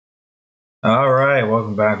Alright,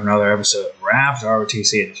 welcome back to another episode of Raft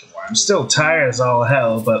ROTC Edition, where I'm still tired as all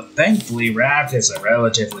hell, but thankfully Raft is a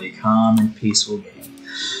relatively calm and peaceful game.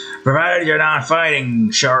 Provided you're not fighting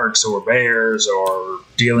sharks or bears or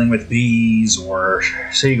dealing with bees or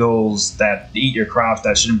seagulls that eat your crops,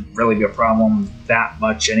 that shouldn't really be a problem that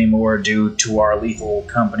much anymore due to our lethal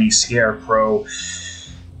company Scarecrow.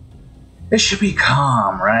 It should be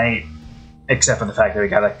calm, right? Except for the fact that we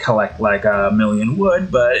gotta collect like 1,000,000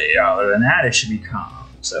 wood, but other than that, it should be calm.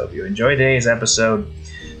 So if you enjoyed today's episode,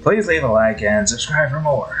 please leave a like and subscribe for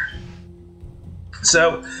more.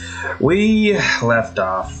 So, we left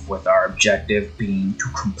off with our objective being to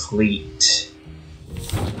complete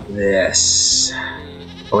this.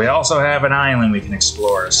 But we also have an island we can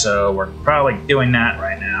explore, so we're probably doing that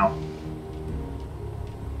right now.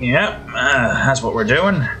 Yep, that's what we're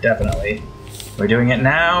doing, definitely. We're doing it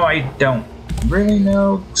now. I don't really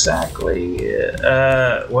know exactly.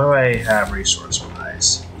 What do I have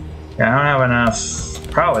resource-wise? Yeah, I don't have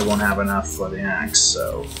enough. Probably won't have enough for the axe,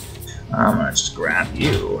 so I'm gonna just grab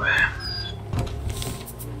you.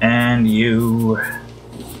 And you.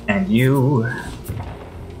 And you.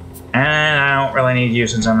 And I don't really need you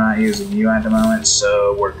since I'm not using you at the moment,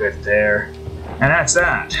 so we're good there. And that's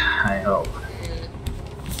that, I hope.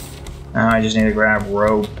 Now I just need to grab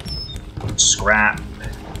rope, scrap,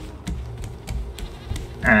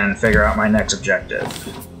 and figure out my next objective.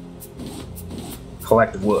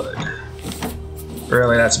 Collect wood.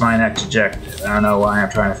 Really, that's my next objective. I don't know why I'm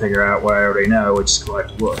trying to figure out what I already know, which is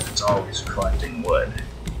collect wood. It's always collecting wood.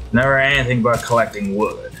 Never anything but collecting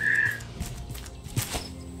wood.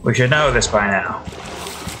 We should know this by now.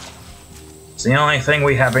 It's the only thing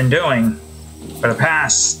we have been doing for the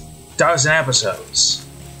past dozen episodes.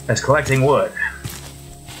 Is collecting wood.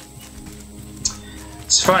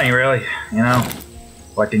 It's funny, really, you know?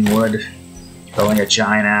 Collecting wood, building a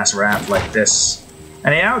giant-ass raft like this.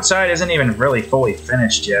 And the outside isn't even really fully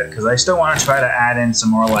finished yet, because I still want to try to add in some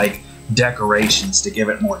more, like, decorations to give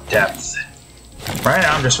it more depth. Right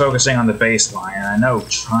now I'm just focusing on the baseline, and I know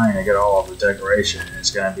trying to get all of the decoration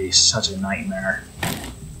is going to be such a nightmare.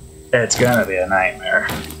 It's going to be a nightmare.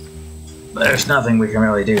 But there's nothing we can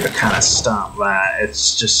really do to kind of stop that.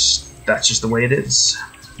 It's just, that's just the way it is.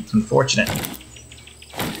 It's unfortunate.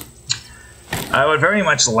 I would very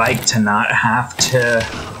much like to not have to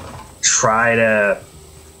try to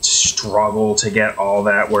struggle to get all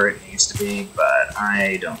that where it needs to be, but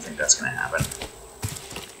I don't think that's going to happen.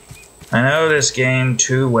 I know this game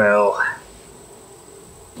too well.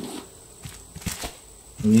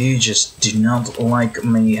 You just do not like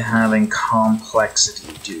me having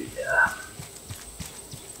complexity, do ya?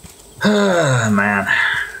 Man.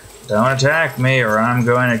 Don't attack me or I'm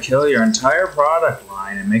going to kill your entire product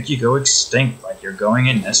line and make you go extinct like you're going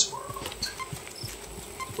in this world.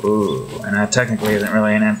 Ooh, and that technically isn't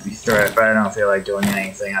really an empty threat, but I don't feel like doing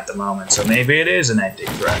anything at the moment, so maybe it is an empty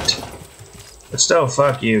threat. But still,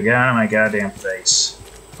 fuck you, get out of my goddamn face.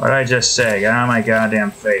 What'd I just say? Get out of my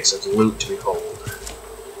goddamn face, it's loot to behold.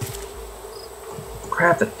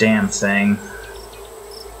 Grab the damn thing.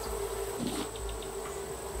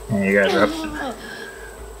 Yeah, you guys are up.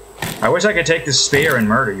 I wish I could take this spear and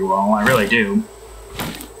murder you all, I really do.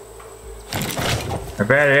 Or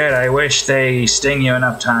better yet, I wish they sting you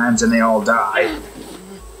enough times and they all die.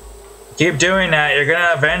 Keep doing that, you're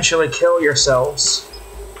gonna eventually kill yourselves.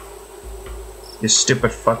 You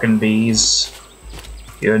stupid fucking bees.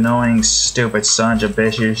 You annoying stupid sons of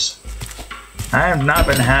bitches. I have not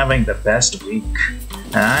been having the best week,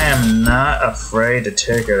 and I am not afraid to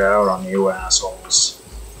take it out on you assholes.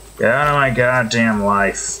 Get out of my goddamn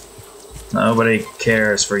life. Nobody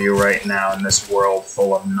cares for you right now in this world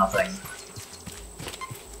full of nothing.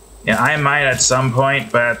 Yeah, I might at some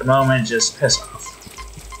point, but at the moment, just piss off.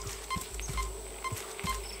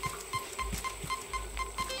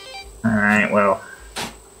 Alright, well.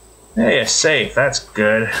 Hey, it's safe, that's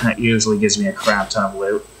good. That usually gives me a crap ton of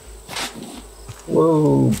loot.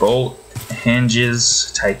 Whoa, bolt,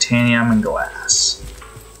 hinges, titanium, and glass.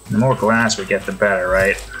 The more glass we get, the better,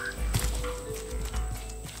 right?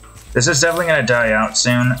 This is definitely going to die out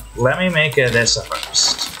soon. Let me make this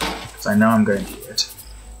first, because I know I'm going to need it.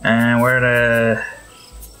 And where the...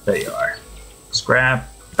 There you are. Scrap,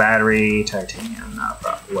 battery, titanium, not a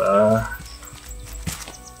problem.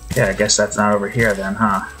 Yeah, I guess that's not over here then,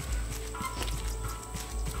 huh?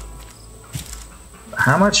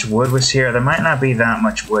 How much wood was here? There might not be that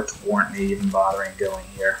much wood to warrant me even bothering going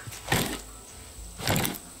here.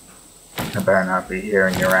 I better not be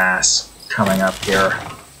hearing your ass coming up here.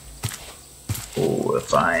 Oh,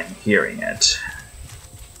 if I'm hearing it.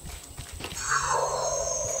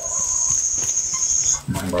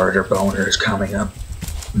 My murder boner is coming up.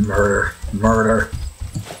 Murder. Murder.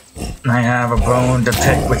 I have a bone to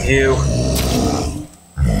pick with you.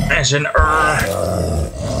 It's an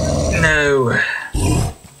No.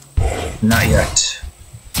 Not yet.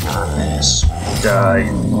 Yes. Die.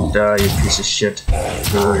 Die, you piece of shit.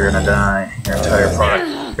 Ooh, you're gonna die. Your entire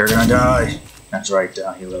product. You're gonna die. That's right,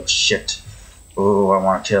 die, you little shit. Ooh, I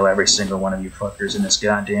want to kill every single one of you fuckers in this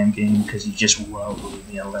goddamn game because you just won't leave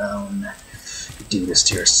me alone. You do this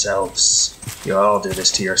to yourselves. You all do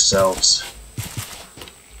this to yourselves.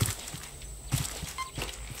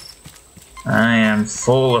 I am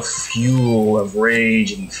full of fuel of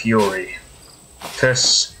rage and fury.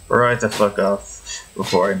 Piss right the fuck off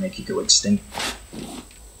before I make you go extinct.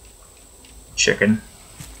 Chicken.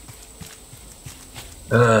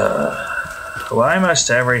 Why must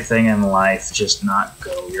everything in life just not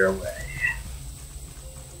go your way?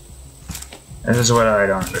 This is what I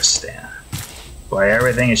don't understand. Why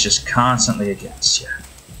everything is just constantly against you.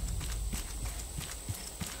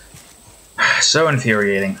 So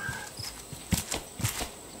infuriating.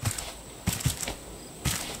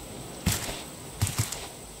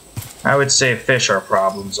 I would say fish are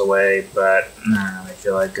problems away, but I don't really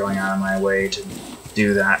feel like going out of my way to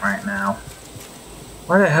do that right now.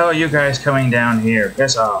 Why the hell are you guys coming down here?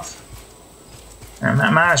 Piss off. I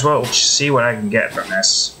might as well see what I can get from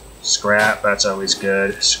this. Scrap, that's always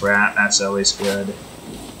good. Scrap, that's always good.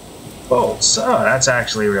 Bolts, oh, that's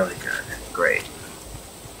actually really good. Great.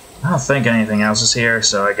 I don't think anything else is here,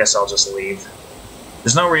 so I guess I'll just leave.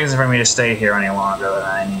 There's no reason for me to stay here any longer than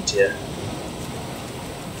I need to.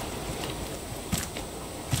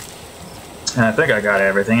 And I think I got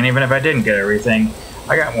everything, and even if I didn't get everything,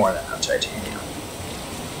 I got more than enough titanium.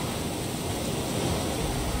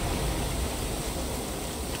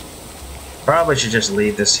 Probably should just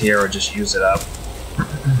leave this here or just use it up.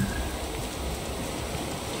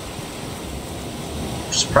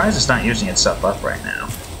 I'm surprised it's not using itself up right now.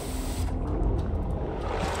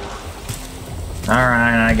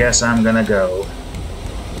 Alright, I guess I'm gonna go.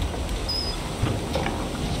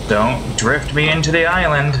 Don't drift me into the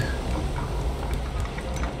island.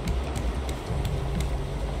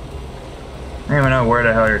 I don't even know where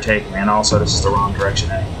the hell you're taking me, and also this is the wrong direction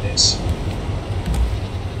anyways.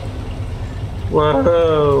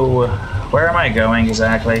 Whoa! Where am I going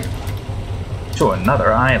exactly? To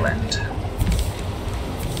another island.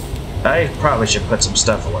 I probably should put some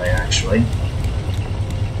stuff away, actually.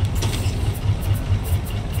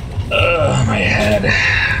 Ugh, my head.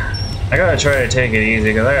 I gotta try to take it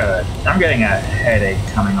easy, because I'm getting a headache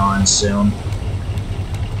coming on soon.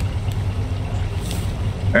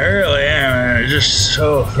 I really am, it's just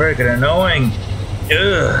so freaking annoying.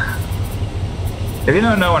 Ugh. If you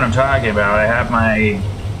don't know what I'm talking about, I have my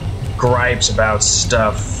gripes about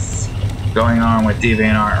stuff going on with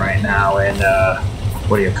DeviantArt right now, and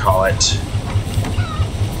what do you call it?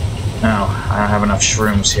 No, I don't have enough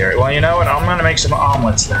shrooms here. Well, you know what? I'm gonna make some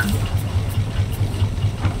omelets then.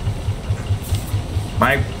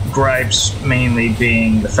 My gripes mainly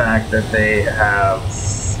being the fact that they have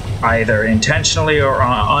either intentionally or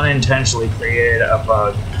unintentionally created a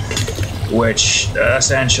bug which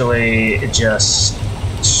essentially just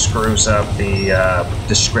screws up the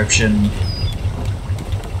description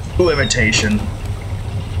limitation.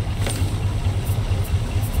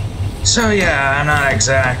 So yeah, I'm not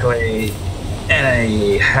exactly in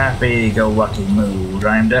a happy-go-lucky mood.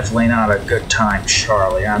 I'm definitely not a good time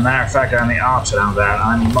Charlie. As a matter of fact, I'm the opposite of that.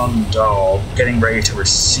 I'm Mundal, getting ready to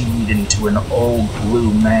recede into an old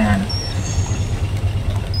blue man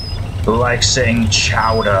who likes saying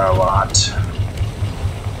chowder a lot.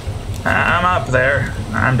 I'm up there.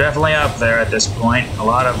 I'm definitely up there at this point. A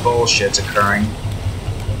lot of bullshit's occurring.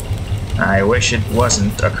 I wish it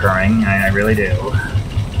wasn't occurring. I really do.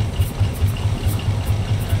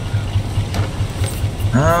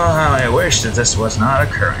 Oh, how I wish that this was not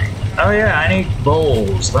occurring. Oh yeah, I need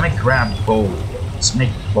bowls. Let me grab bowls.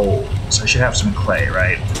 Make bowls. I should have some clay,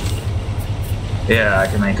 right? Yeah, I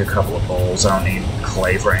can make a couple of bowls. I don't need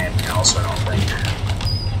clay for anything else, I don't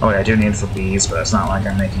think. Oh yeah, I do need it for bees, but it's not like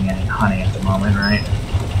I'm making any honey at the moment, right?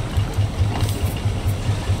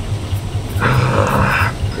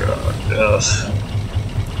 God, ugh.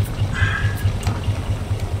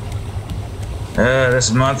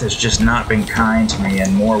 This month has just not been kind to me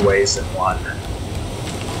in more ways than one.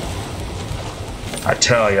 I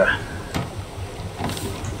tell ya.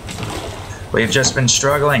 We've just been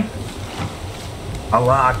struggling. A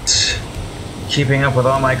lot. Keeping up with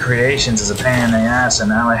all my creations is a pain in the ass, and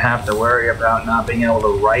now I have to worry about not being able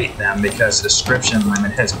to write them because the description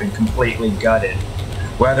limit has been completely gutted.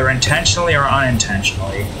 Whether intentionally or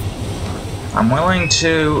unintentionally. I'm willing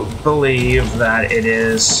to believe that it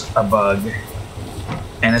is a bug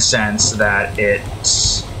in a sense that it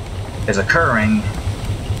is occurring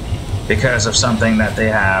because of something that they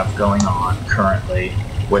have going on currently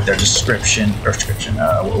with their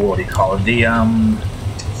what do you call it? The,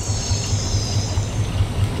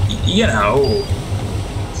 you know,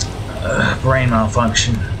 brain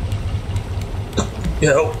malfunction.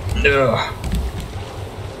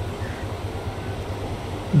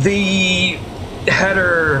 The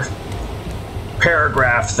header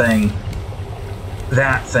paragraph thing,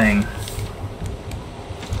 that thing.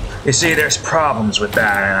 You see, there's problems with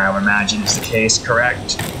that, and I would imagine is the case,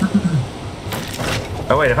 correct?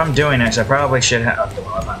 Oh wait, if I'm doing this, I probably should have... Okay,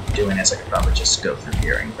 well, if I'm doing this, I could probably just go through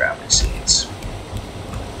here and grab my seeds.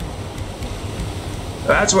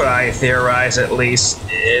 That's what I theorize, at least.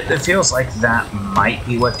 It feels like that might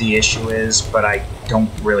be what the issue is, but I don't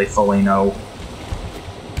really fully know.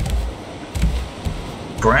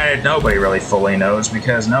 Granted, nobody really fully knows,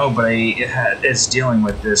 because nobody is dealing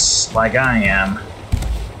with this like I am.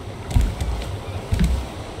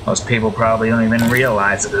 Most people probably don't even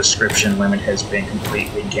realize that the description limit has been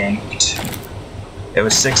completely ganked. It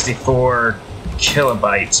was 64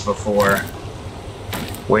 kilobytes before,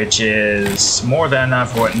 which is more than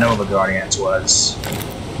enough for what Nova Guardians was.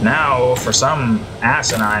 Now, for some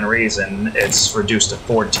asinine reason, it's reduced to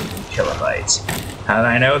 14 kilobytes. How did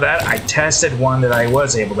I know that? I tested one that I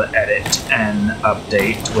was able to edit and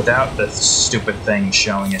update without the stupid thing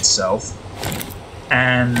showing itself,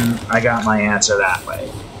 and I got my answer that way.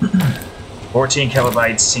 14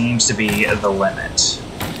 kilobytes seems to be the limit.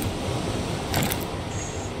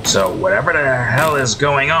 So whatever the hell is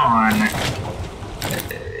going on,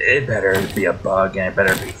 it better be a bug and it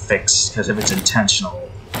better be fixed, because if it's intentional...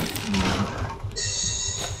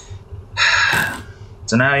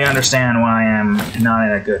 So now you understand why I'm not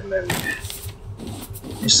in a good mood.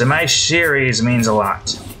 So my series means a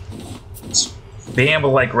lot. Being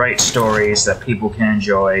able to write stories that people can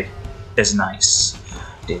enjoy is nice.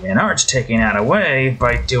 DeviantArt's taking that away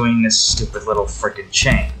by doing this stupid little frickin'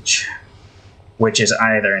 change, which is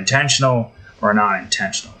either intentional or not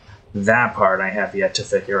intentional. That part I have yet to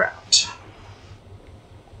figure out.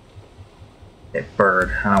 Hey,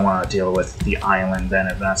 bird. I don't want to deal with the island then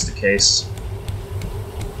if that's the case.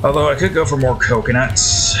 Although I could go for more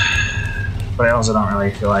coconuts, but I also don't really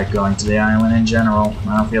feel like going to the island in general.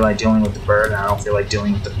 I don't feel like dealing with the bird, and I don't feel like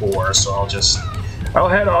dealing with the boar, so I'll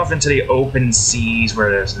head off into the open seas where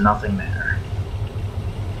there's nothing there.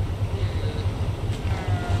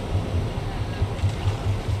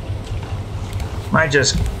 Might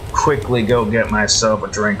just quickly go get myself a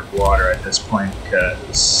drink of water at this point,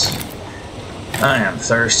 because I am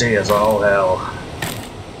thirsty as all hell.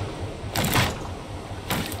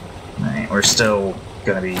 Right, we're still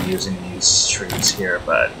gonna be using these trees here,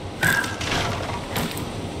 but...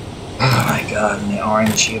 Oh my god, and the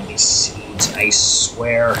RNG of these seeds, I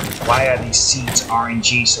swear. Why are these seeds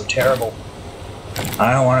RNG so terrible?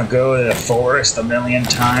 I don't want to go to the forest a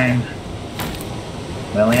millionth.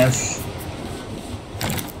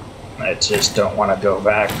 I just don't want to go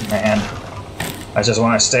back, man. I just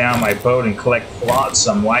want to stay on my boat and collect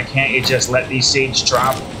flotsam. Why can't you just let these seeds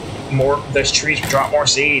drop more, those trees drop more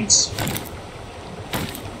seeds?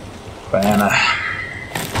 Banana.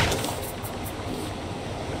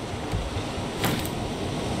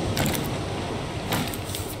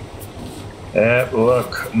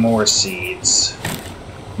 Look, more seeds.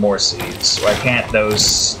 More seeds. Why can't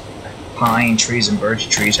those pine trees and birch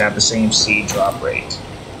trees have the same seed drop rate?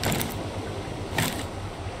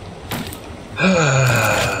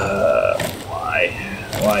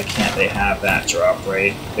 Why can't they have that drop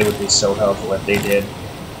rate? It would be so helpful if they did.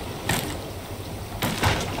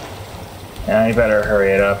 And I better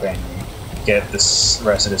hurry it up and get the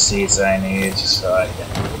rest of the seeds that I need so I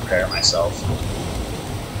can prepare myself.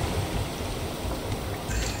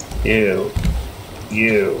 You.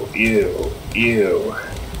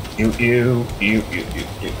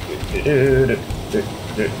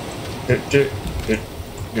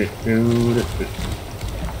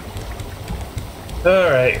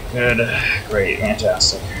 Alright, good. Great,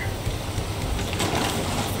 fantastic.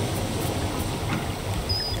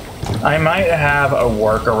 I might have a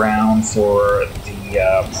workaround for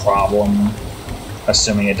the problem,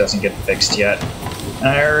 assuming it doesn't get fixed yet. And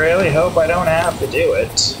I really hope I don't have to do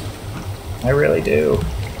it. I really do.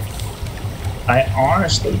 I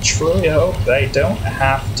honestly, truly hope that I don't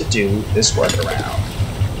have to do this workaround.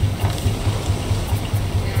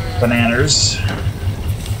 Bananas.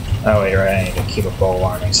 Oh wait, right, I need to keep a bowl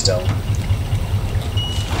arming still.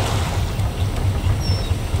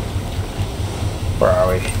 Where are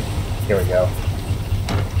we? Here we go.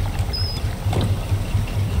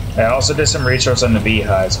 I also did some research on the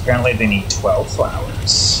beehives. Apparently they need 12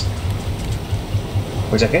 flowers.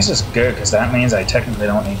 Which I guess is good, because that means I technically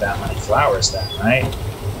don't need that many flowers then, right?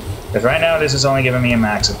 Because right now this is only giving me a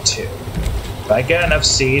max of 2. If I get enough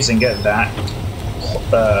seeds and get that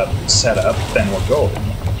set up, then we're golden.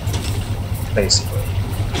 Basically.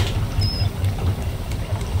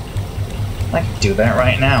 I can do that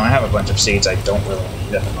right now. I have a bunch of seeds I don't really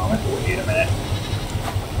need at the moment. Wait a minute.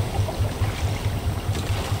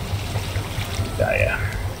 Yeah.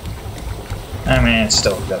 I mean, it's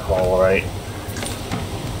still a good haul, right?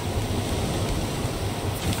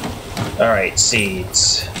 Alright,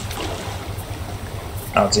 seeds.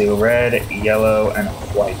 I'll do red, yellow, and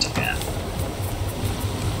white again.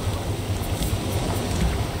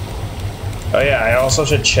 Oh yeah, I also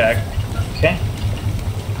should check. Okay.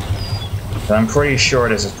 So I'm pretty sure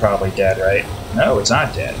this is probably dead, right? No, it's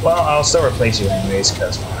not dead. Well, I'll still replace you anyways,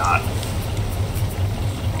 because why not?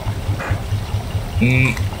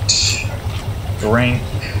 Eat, drink,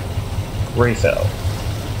 refill.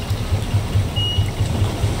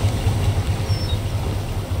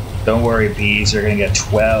 Don't worry, bees, you're gonna get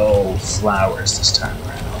 12 flowers this time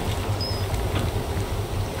around.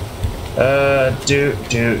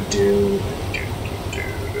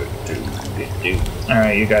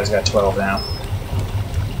 Alright, you guys got 12 now.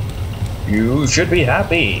 You should be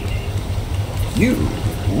happy. You've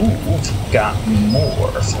got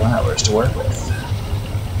more flowers to work with.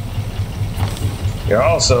 You're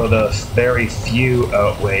also the very few...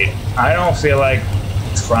 Oh, wait. I don't feel like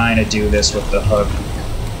trying to do this with the hook.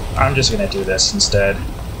 I'm just gonna do this instead.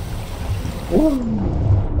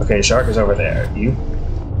 Okay, shark is over there. You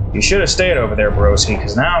should have stayed over there, broski,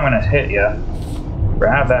 because now I'm gonna hit you.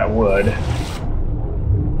 Grab that wood.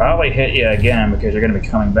 Probably hit you again because you're gonna be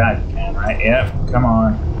coming back again, right? Yep, come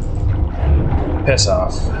on. Piss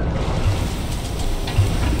off.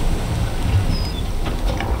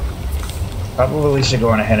 Probably should go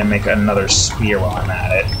on ahead and make another spear while I'm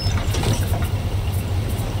at it.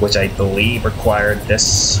 Which I believe required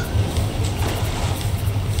this.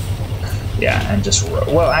 Yeah, and just rope.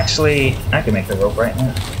 Well, actually, I can make the rope right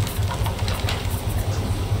now.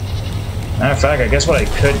 Matter of fact, I guess what I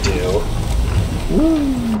could do...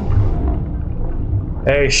 Woo!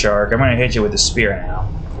 Hey, shark, I'm gonna hit you with the spear now.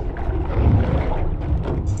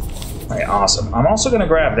 Alright, awesome. I'm also gonna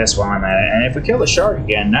grab this while I'm at it, and if we kill the shark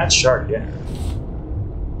again, that's shark dinner.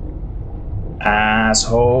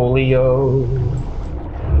 Assholio.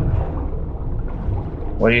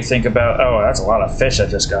 What do you think about... Oh, that's a lot of fish that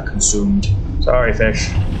just got consumed. Sorry,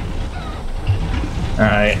 fish.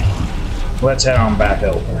 Alright. Let's head on back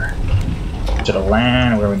over to the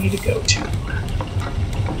land where we need to go to.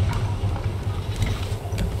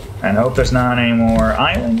 And hope there's not any more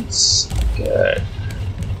islands. Good.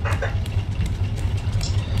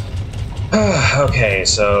 Okay,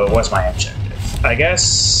 so what's my objective? I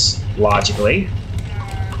guess, logically,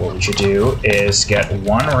 what we should do is get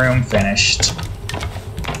one room finished.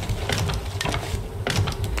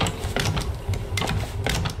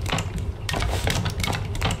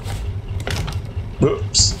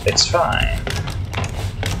 Oops, it's fine.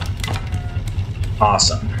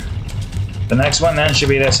 Awesome. The next one then should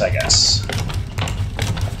be this, I guess.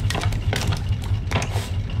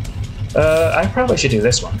 I probably should do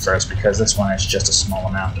this one first because this one is just a small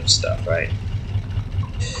amount of stuff, right?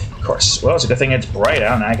 Of course. Well, it's a good thing it's bright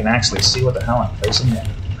out and I can actually see what the hell I'm placing in.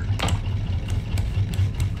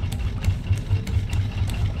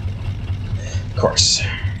 Of course.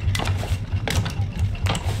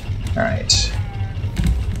 Alright.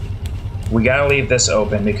 We gotta leave this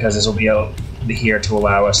open because this will be here to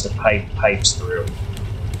allow us to pipe pipes through.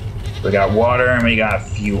 We got water and we got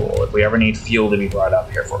fuel. If we ever need fuel to be brought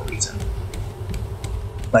up here for a reason.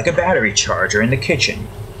 Like a battery charger in the kitchen,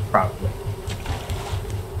 probably.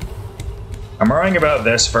 I'm worrying about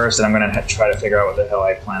this first, and I'm gonna try to figure out what the hell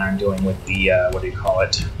I plan on doing with the, what do you call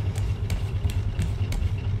it?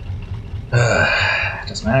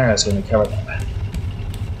 Doesn't matter, that's gonna cover them.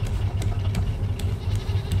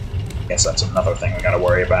 Guess that's another thing we gotta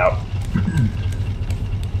worry about.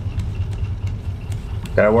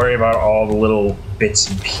 Gotta worry about all the little bits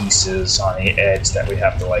and pieces on the edge that we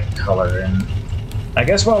have to, like, color in. I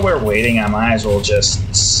guess while we're waiting, I might as well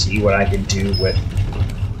just see what I can do with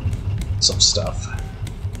some stuff.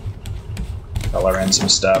 Color in some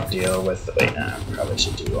stuff, deal with... Wait, no, I probably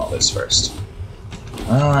should do all this first.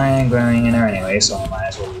 Well, I ain't going in there anyway, so I might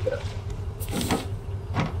as well leave it up.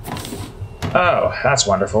 Oh, that's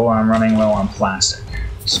wonderful. I'm running low on plastic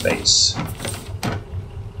space.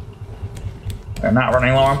 I'm not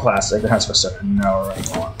running low on plastic, that's for certain. No, we're running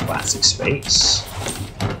low on Classic space.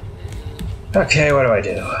 Okay, what do I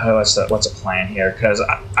do? What's a plan here? Because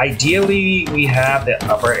ideally we have the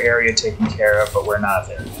upper area taken care of, but we're not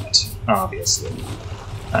there yet, obviously.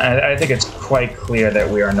 I think it's quite clear that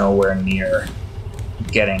we are nowhere near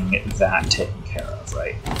getting that taken care of,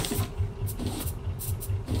 right?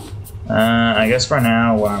 I guess for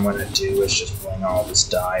now, what I'm going to do is just bring all this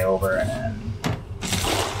dye over and then...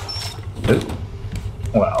 Ooh.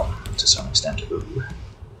 Well, to some extent, ooh.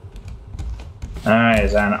 Alright,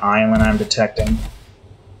 is that an island I'm detecting?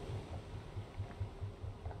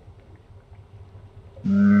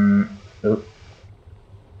 Oop.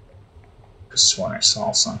 Could sworn I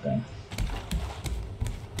saw something.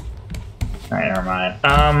 Alright, never mind.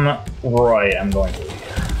 Roy, I'm going to leave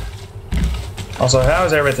here. Also,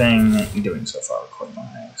 how's everything doing so far,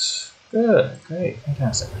 recording-wise? Good, great,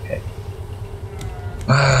 fantastic, okay.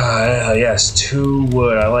 Yes, 2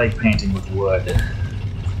 wood. I like painting with wood.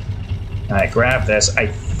 Alright, grab this. I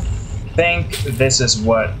think this is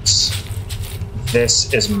what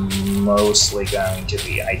this is mostly going to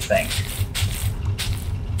be, I think.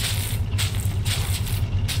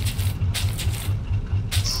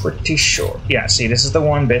 Pretty sure. Yeah, see, this is the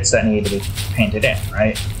 1 bits that need to be painted in,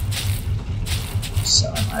 right? So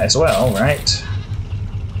I might as well, right?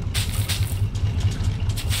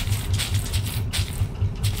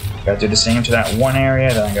 Gotta do the same to that 1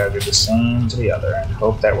 area, then I gotta do the same to the other, and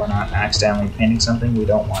hope that we're not accidentally painting something we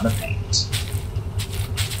don't want to paint.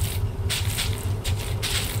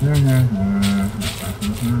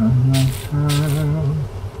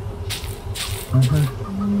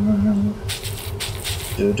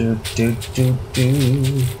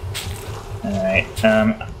 Alright,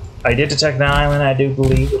 I did detect the island, I do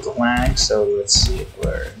believe, with the lag, so let's see if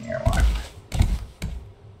we're near one.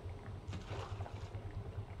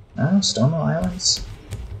 Oh, Stone Islands?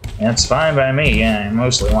 Yeah, it's fine by me, yeah, I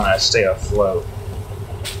mostly want to stay afloat.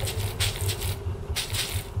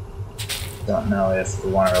 Don't know if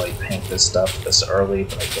we want to really paint this stuff this early,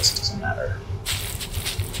 but I guess it doesn't matter.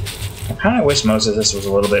 I kind of wish most of this was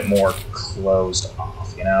a little bit more closed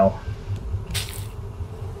off, you know?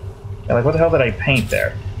 Yeah, like, what the hell did I paint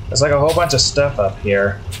there? There's like a whole bunch of stuff up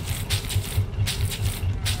here.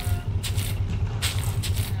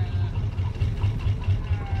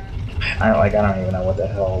 I don't even know what the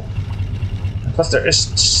hell. Plus, there is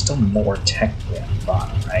still more technically on the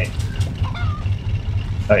bottom, right?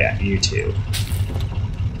 Oh yeah, you too.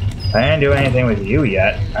 I didn't do anything with you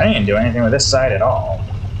yet. I didn't do anything with this side at all.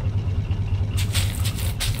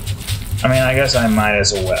 I mean, I guess I might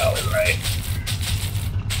as well, right?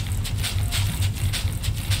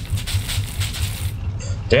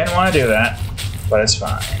 Didn't want to do that, but it's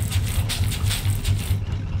fine.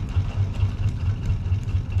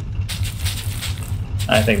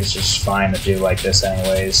 I think it's just fine to do like this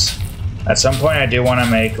anyways. At some point I do want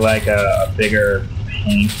to make like a bigger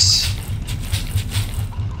paint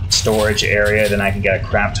storage area, then I can get a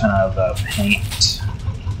crap ton of paint.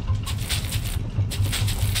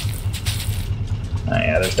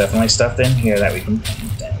 Yeah, there's definitely stuff in here that we can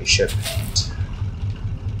paint, and we should paint.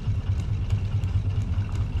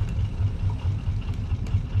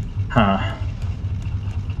 Huh.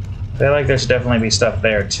 I feel like there should definitely be stuff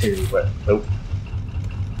there too, but nope.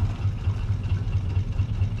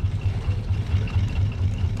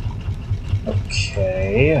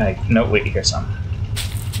 Okay, no, wait, here's some.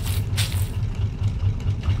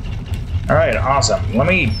 Alright, awesome. Let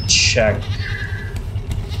me check.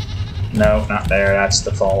 No, not there, that's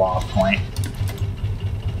the fall off point.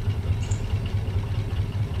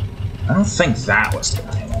 I don't think that was the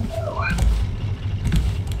island, though.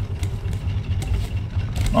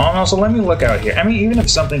 Also, let me look out here. I mean, even if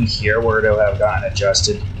something here were to have gotten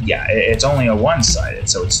adjusted, yeah, it's only a one-sided,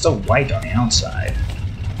 so it's still white on the outside.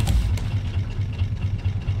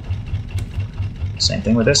 Same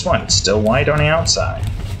thing with this one, it's still white on the outside.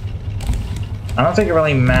 I don't think it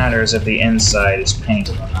really matters if the inside is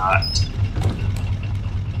painted or not.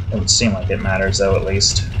 It would seem like it matters though, at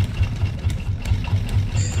least.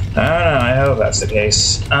 I don't know, I hope that's the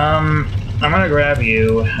case. I'm gonna grab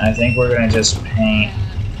you. I think we're gonna just paint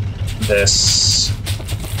this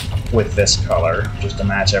with this color, just to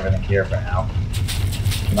match everything here for now.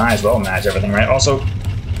 Might as well match everything, right? Also,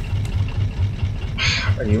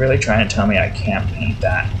 are you really trying to tell me I can't paint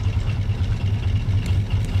that?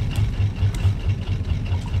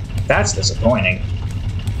 That's disappointing.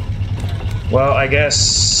 Well, I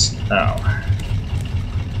guess... Oh.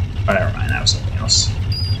 Oh, never mind, that was something else.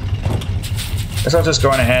 Guess I'll just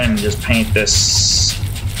go on ahead and just paint this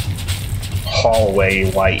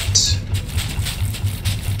hallway white.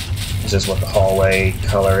 This is what the hallway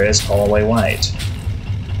color is, hallway white.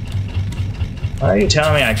 Why are you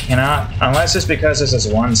telling me I cannot? Unless it's because this is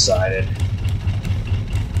one-sided.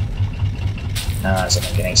 No, that doesn't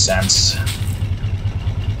make any sense.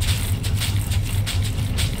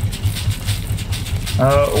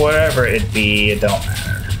 Whatever it be, it don't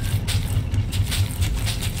matter.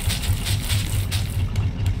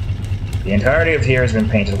 The entirety of here has been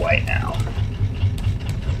painted white now.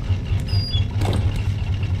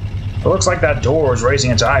 It looks like that door is raising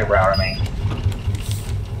its eyebrow to me.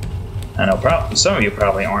 I know some of you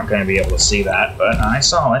probably aren't going to be able to see that, but I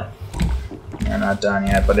saw it. We're not done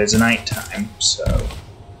yet, but it's nighttime, so...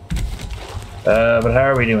 but how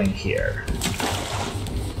are we doing here?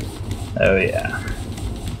 Oh yeah.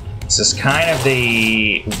 This is kind of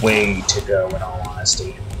the way to go, in all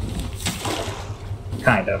honesty.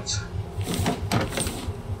 Kind of.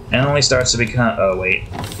 It only starts to become... Oh, wait.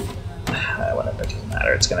 Whatever, it doesn't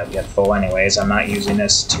matter. It's gonna get full anyways. I'm not using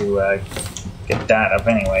this to get that up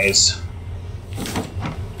anyways.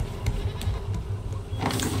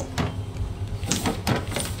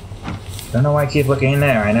 Don't know why I keep looking in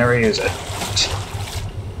there. I never use it.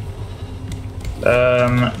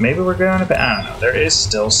 Maybe we're going to... I don't know. There is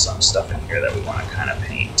still some stuff in here that we want to kind of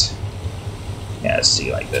paint. Yeah,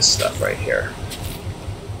 see, like this stuff right here.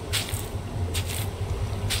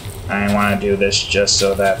 I want to do this just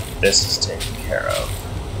so that this is taken care of.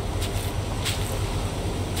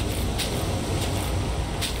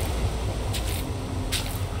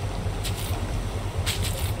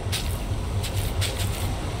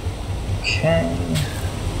 Okay.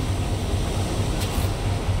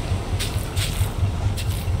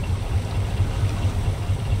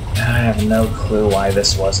 I have no clue why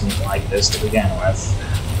this wasn't like this to begin with.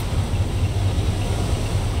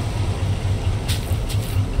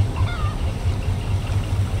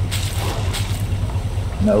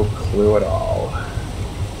 No clue at all.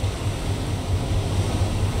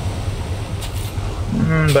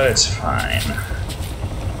 But it's fine.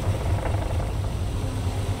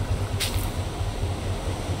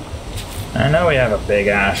 I know we have a big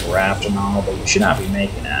ash raft and all, but you should not be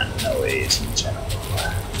making that noise in general.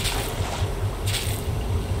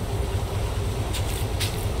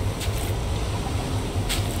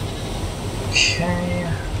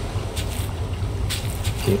 Okay.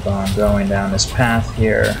 Keep on going down this path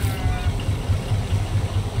here.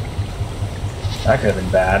 That could have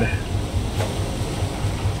been bad.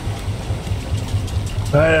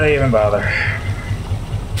 But I didn't even bother.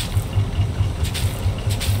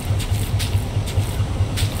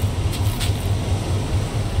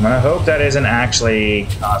 I'm gonna hope that isn't actually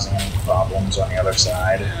causing any problems on the other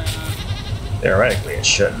side. Theoretically, it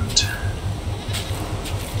shouldn't.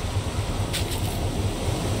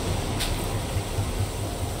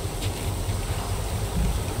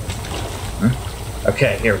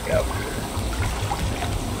 Okay, here we go.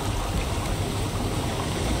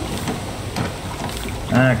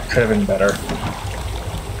 That could have been better.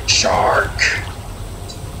 Shark!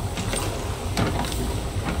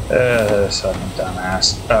 Fucking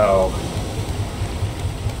dumbass. Oh.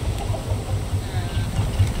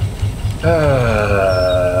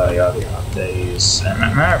 The off days.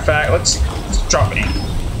 Matter of fact, let's drop it in.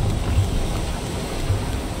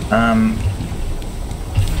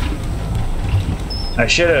 I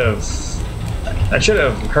should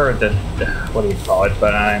have heard that, what do you call it,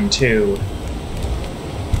 but I'm too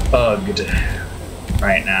bugged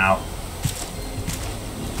right now.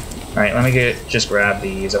 Alright, let me just grab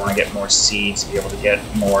these. I want to get more seeds to be able to get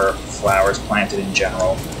more flowers planted in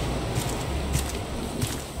general.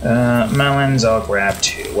 Melons, I'll grab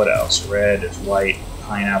 2. What else? Red, white,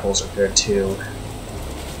 pineapples are good too.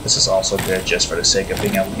 This is also good just for the sake of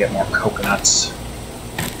being able to get more coconuts.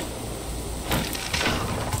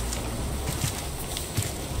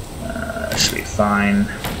 Should be fine.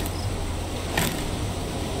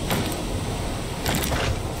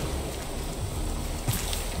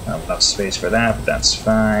 Not enough space for that, but that's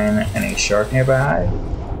fine. Any shark nearby?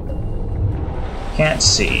 Can't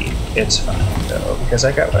see. It's fine though, because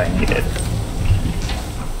I got what I needed.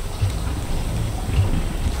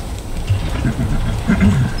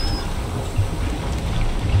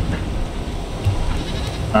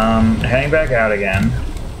 Heading back out again.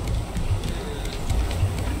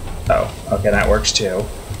 Oh, okay, that works too.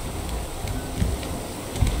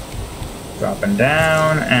 Dropping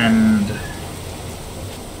down, and...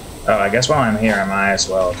 Oh, I guess while I'm here, I might as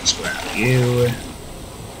well just grab you.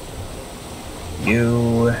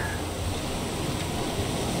 You.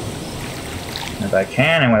 If I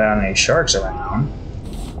can, and without any sharks around,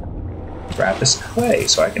 grab this clay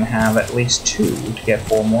so I can have at least 2 to get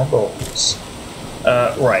 4 more bowls.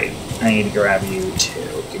 Right. I need to grab you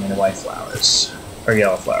too. Give me the white flowers. Or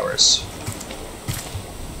yellow flowers.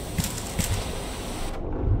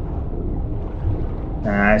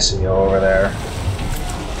 I see you over there.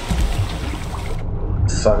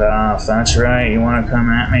 Fuck off. That's right. You want to come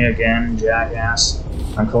at me again, jackass?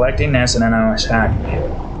 I'm collecting this and then I'm attacking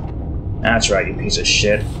you. That's right, you piece of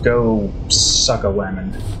shit. Go suck a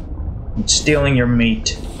lemon. I'm stealing your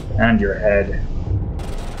meat and your head.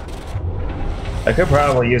 I could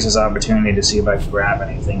probably use this opportunity to see if I can grab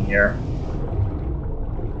anything here.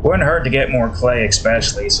 Wouldn't hurt to get more clay,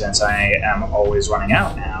 especially since I am always running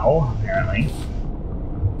out now, apparently.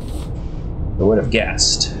 Who would have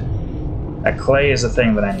guessed? That clay is the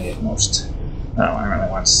thing that I needed most. Oh, I don't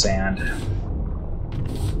really want sand.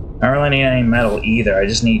 I don't really need any metal either.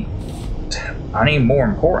 I need more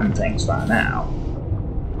important things by now.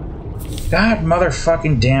 God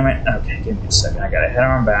motherfucking damn it. Okay, give me a second. I gotta head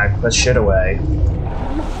on back, put shit away.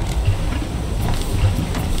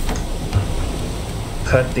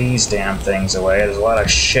 Put these damn things away. There's a lot of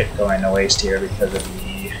shit going to waste here because of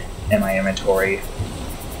the in my inventory.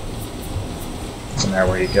 Doesn't matter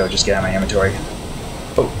where you go, just get out of my inventory.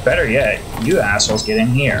 Oh, better yet, you assholes get in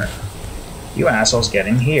here. You assholes get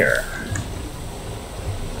in here.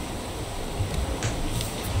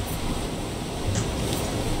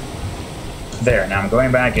 There, now I'm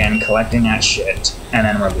going back in, collecting that shit, and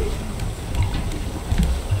then we're leaving.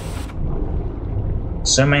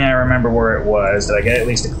 Assuming I remember where it was, did I get at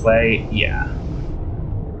least a clay? Yeah.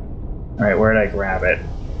 Alright, where did I grab it?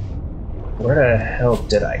 Where the hell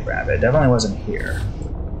did I grab it? It definitely wasn't here.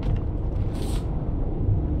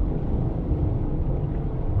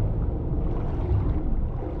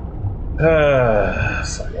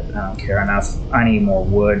 Fuck it, I don't care enough. I need more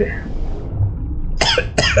wood.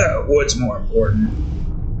 Wood's more important.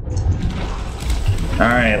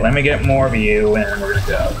 Alright, let me get more of you and then we're gonna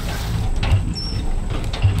go.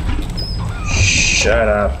 Shut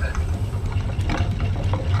up.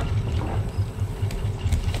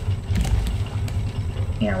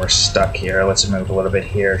 Yeah, we're stuck here. Let's move a little bit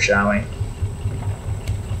here, shall we? Is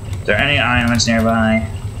there any islands nearby?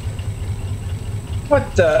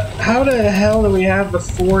 What the? How the hell do we have the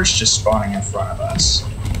forge just spawning in front of us?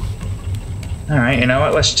 Alright, you know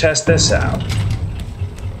what? Let's test this out.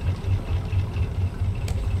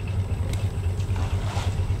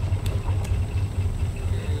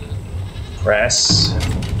 Press.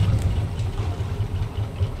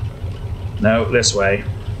 No, this way.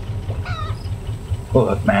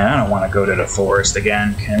 Look, man, I don't want to go to the forest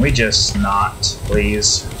again. Can we just not,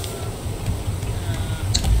 please?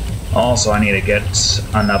 Also, I need to get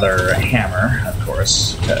another hammer, of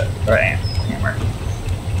course. Right, hammer.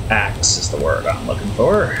 Axe is the word I'm looking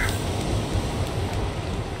for.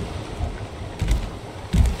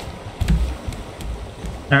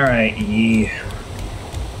 Alright, ye.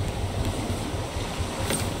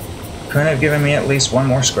 Couldn't have given me at least one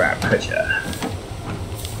more scrap, could ya?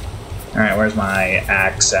 Alright, where's my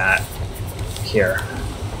axe at? Here.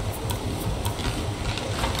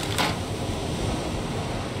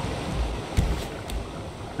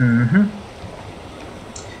 Mm-hmm.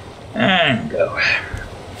 And go.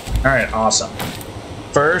 Alright, awesome.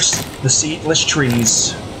 First, the seedless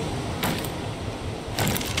trees.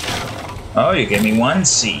 Oh, you gave me one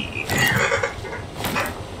seed.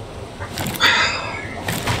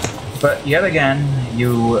 But yet again,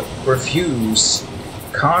 you refuse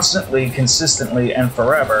constantly, consistently, and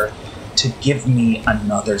forever to give me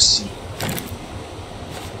another seed.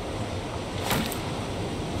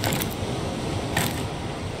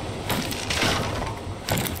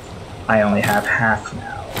 I only have half now.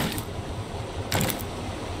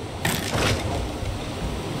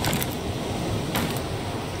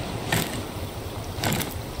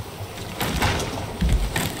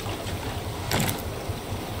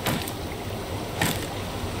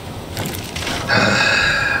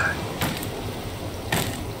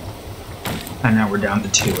 And now we're down to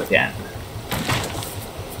 2 again.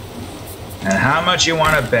 And how much you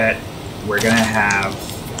want to bet we're gonna have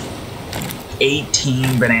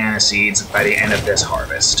 18 banana seeds by the end of this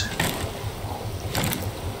harvest?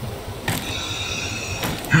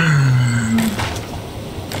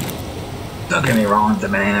 Don't get me wrong, the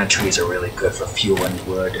banana trees are really good for fuel and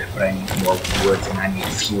wood, but I need more wood than I need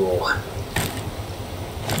fuel.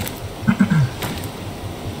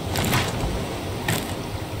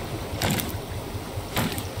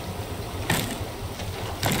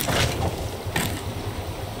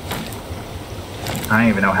 I don't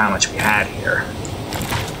even know how much we had here.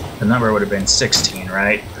 The number would have been 16,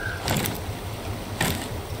 right?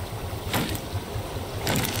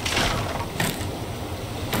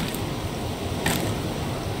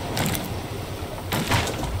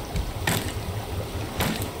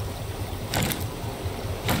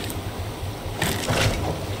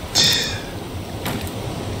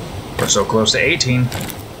 We're so close to 18.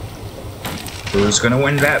 Who's gonna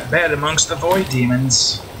win that bet amongst the void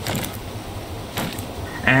demons?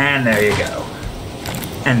 And there you go.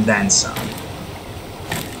 And then some.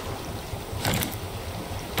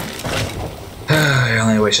 I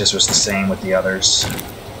only wish this was the same with the others.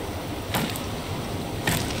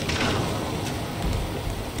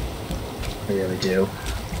 I really do.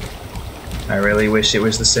 I really wish it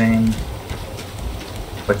was the same.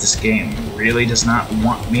 But this game really does not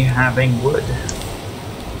want me having wood.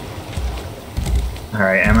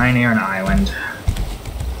 Alright, am I near an island?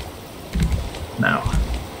 No.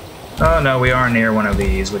 Oh no, we are near one of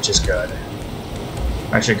these, which is good.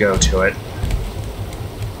 I should go to it.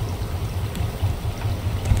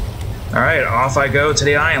 Alright, off I go to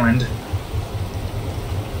the island.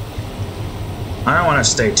 I don't want to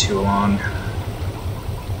stay too long.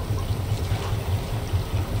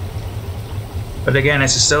 But again,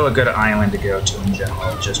 it's still a good island to go to in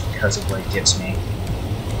general, just because of what it gives me.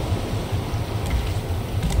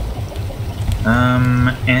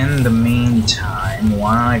 In the meantime,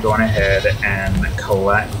 why don't I go on ahead and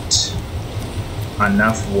collect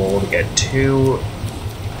enough wool to get 2...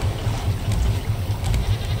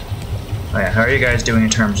 Oh yeah, how are you guys doing in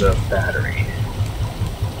terms of battery?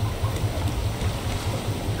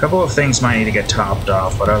 A couple of things might need to get topped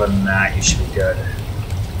off, but other than that, you should be good.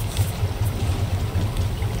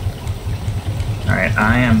 Alright,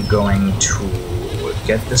 I am going to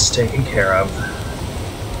get this taken care of.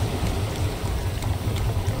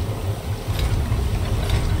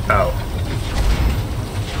 Oh.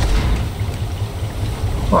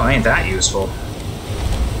 Well, ain't that useful.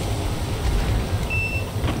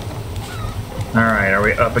 Alright, are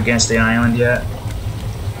we up against the island yet?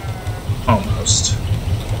 Almost.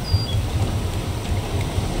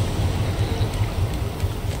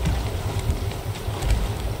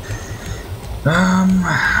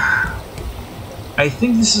 I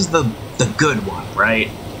think this is the good one, right?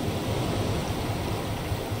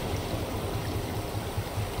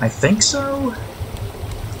 I think so?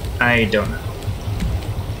 I don't know.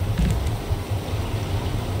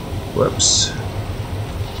 Whoops.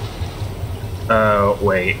 Oh,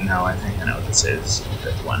 wait, no, I think I know what this is.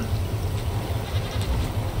 Good one.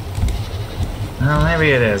 Well,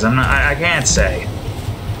 maybe it is. I can't say.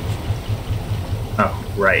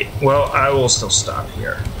 Oh, right. Well, I will still stop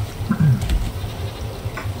here.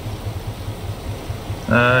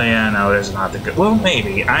 Yeah, no, there's not the good... Well,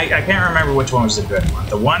 maybe. I can't remember which one was the good one.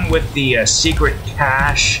 The one with the secret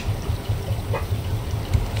cache.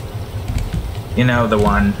 You know, the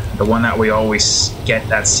one that we always get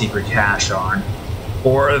that secret cache on.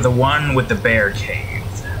 Or the one with the bear cave.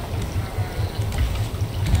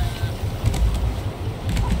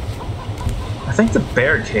 I think the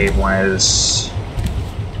bear cave one is...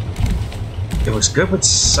 It was good with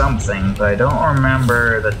something, but I don't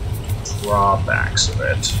remember the drawbacks of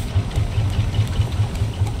it.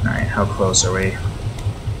 Alright, how close are we?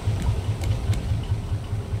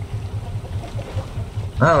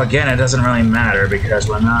 Well, again, it doesn't really matter because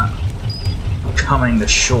we're not coming to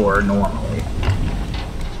shore normally.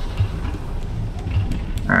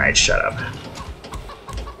 Alright, shut up.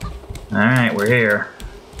 Alright, we're here.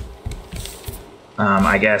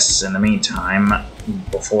 I guess in the meantime,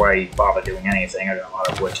 before I bother doing anything, I got a lot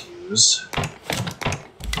of wood to use.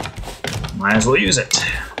 Might as well use it.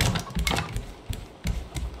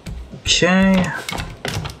 Okay.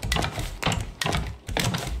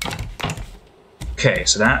 Okay,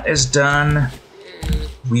 so that is done.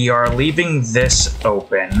 We are leaving this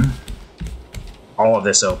open. All of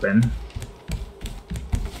this open.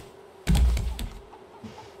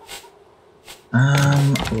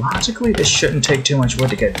 Logically, this shouldn't take too much wood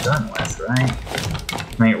to get done with,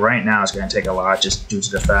 right? I mean, right now it's going to take a lot just due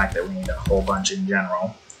to the fact that we need a whole bunch in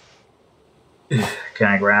general. Can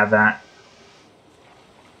I grab that?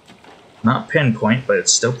 Not pinpoint, but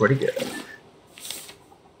it's still pretty good.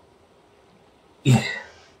 Yeah.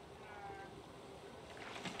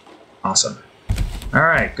 Awesome.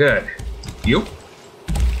 Alright, good. You?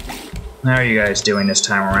 How are you guys doing this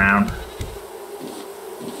time around?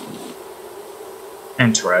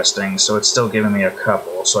 Interesting, so it's still giving me a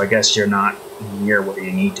couple, so I guess you're not near where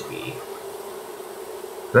you need to be.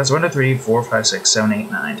 That's 1, 2, 3, 4, 5, 6, 7, 8,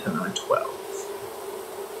 9, 10, 11, 12.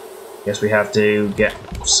 Guess we have to get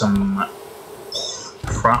some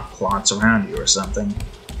crop plots around you or something.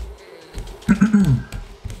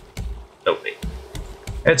 Oh, wait.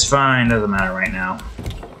 It's fine, doesn't matter right now.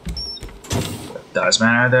 What does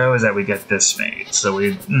matter, though, is that we get this made. So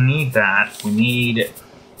we need that. We need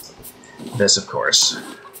this, of course.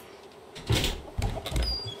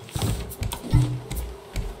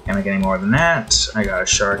 Can't make any more than that. I got a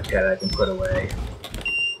shark head I can put away.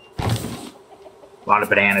 A lot of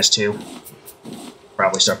bananas too.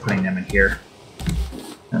 Probably start putting them in here.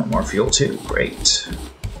 More fuel too. Great.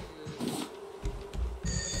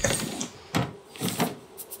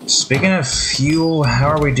 Speaking of fuel, how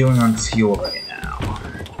are we doing on fuel right now?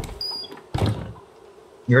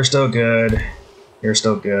 You're still good. You're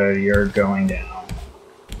still good. You're going down.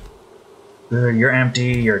 You're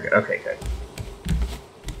empty. You're good. Okay, good.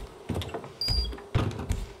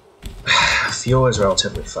 Fuel is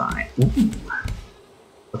relatively fine. Ooh.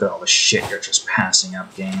 Look at all the shit you're just passing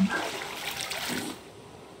up, game.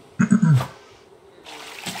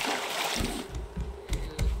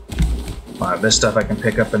 Wow, this stuff I can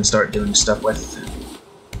pick up and start doing stuff with.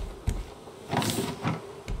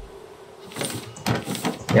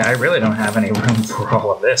 Yeah, I really don't have any room for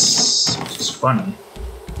all of this, which is funny.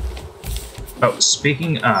 Oh,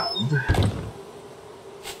 speaking of...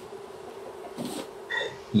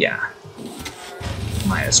 Yeah.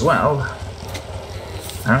 Might as well.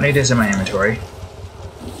 I don't need this in my inventory.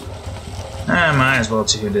 I might as well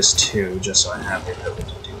do this too, just so I have the ability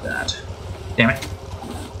to do that. Damn it.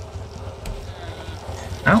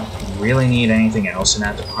 I don't really need anything else in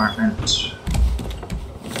that department.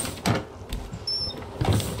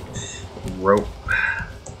 Rope.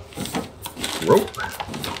 Rope.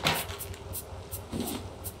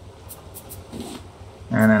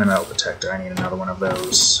 And then a metal detector. I need another one of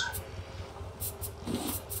those.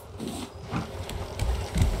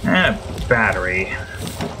 And a battery.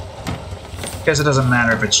 Guess it doesn't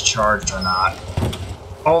matter if it's charged or not.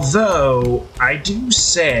 Although, I do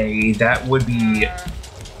say that would be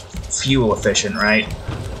fuel efficient, right?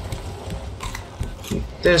 Keep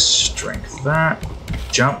this, drink that,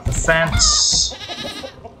 jump the fence.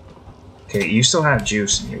 Okay, you still have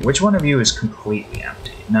juice in you. Which one of you is completely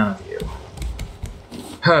empty? None of you.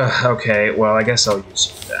 Okay, well, I guess I'll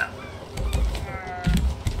use you then.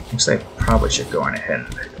 Looks like I probably should go on ahead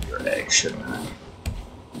and pick up your egg, shouldn't I?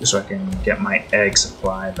 Just so I can get my egg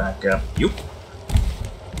supply back up. Yoop.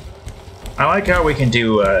 I like how we can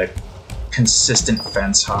do a consistent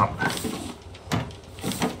fence hop. I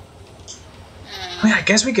mean, I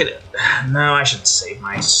guess we could... No, I should save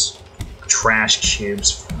my trash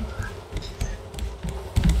cubes.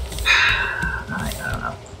 I don't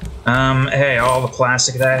know. Hey, all the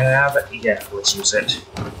plastic that I have, yeah, let's use it.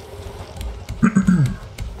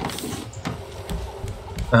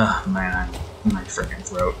 Oh, man, my freaking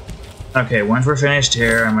throat. Okay, once we're finished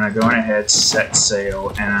here, I'm gonna go on ahead, set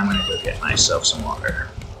sail, and I'm gonna go get myself some water.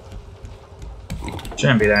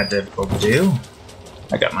 Shouldn't be that difficult to do.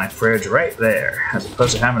 I got my fridge right there, as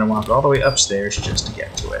opposed to having to walk all the way upstairs just to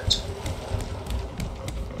get to it.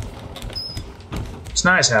 It's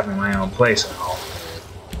nice having my own place and all,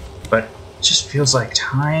 but it just feels like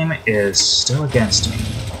time is still against me.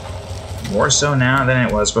 More so now than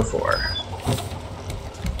it was before.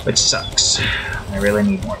 Which sucks. I really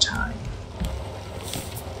need more time.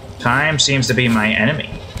 Time seems to be my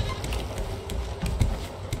enemy.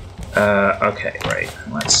 Okay, right.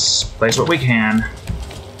 Let's place what we can.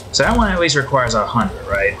 So that one at least requires 100,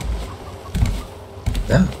 right?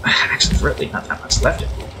 Then, actually, really not that much left if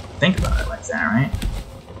you think about it like that, right?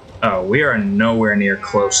 Oh, we are nowhere near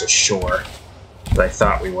close to shore as I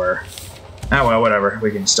thought we were. Oh well, whatever. We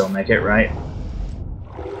can still make it, right?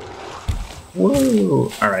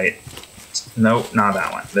 Woo! Alright. Nope, not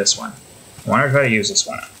that one. This one. I wonder if I use this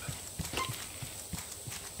one up.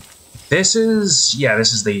 This is... yeah,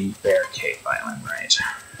 this is the Bear Cave Island, right?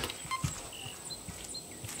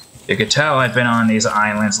 You could tell I've been on these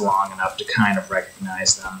islands long enough to kind of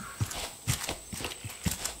recognize them.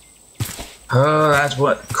 Oh, that's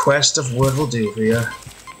what Quest of Wood will do for you.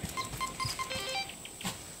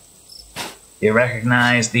 You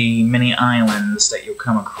recognize the many islands that you'll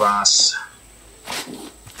come across.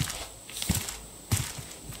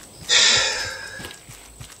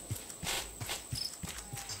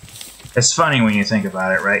 It's funny when you think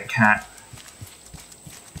about it, right, Cat?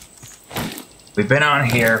 We've been on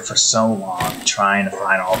here for so long trying to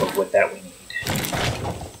find all the wood that we need.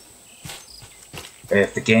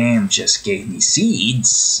 If the game just gave me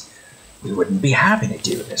seeds, we wouldn't be happy to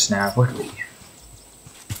do this now, would we?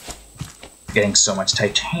 Getting so much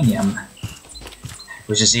titanium,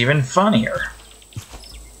 which is even funnier.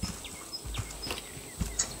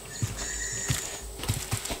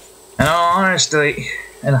 In all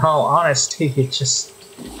honesty, it's just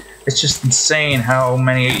insane how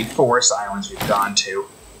many forest islands we've gone to.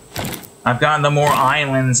 I've gone to more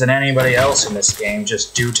islands than anybody else in this game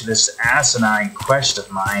just due to this asinine quest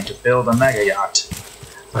of mine to build a mega yacht.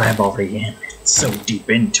 But I'm already in so deep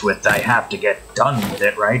into it that I have to get done with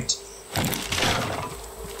it, right?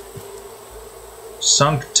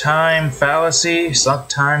 Sunk time fallacy, sunk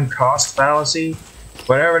time cost fallacy,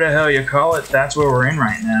 whatever the hell you call it, that's where we're in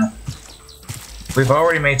right now. We've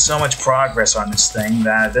already made so much progress on this thing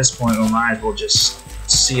that at this point we might as well just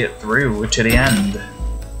see it through to the end.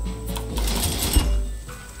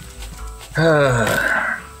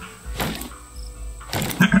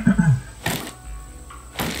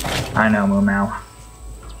 I know, Moo Mau.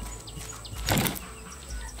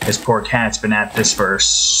 This poor cat's been at this for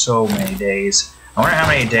so many days. I wonder how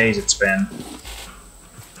many days it's been.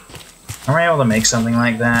 Am I able to make something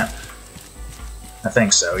like that? I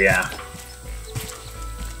think so, yeah.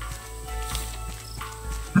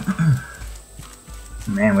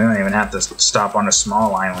 Man, we don't even have to stop on the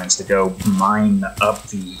small islands to go mine up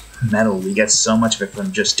the metal. We get so much of it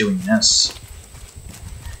from just doing this.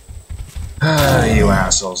 You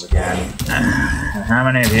assholes again. How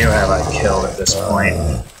many of you have I killed at this point?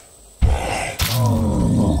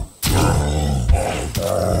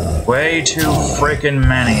 Way too freaking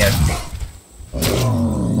many of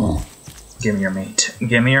you. Give me your meat.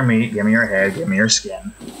 Give me your meat, give me your head, give me your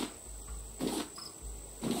skin.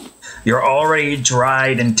 Your already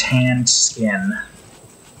dried and tanned skin.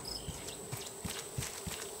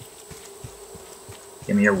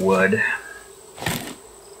 Give me your wood.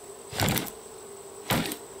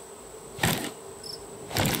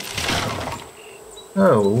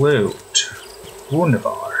 Oh, loot.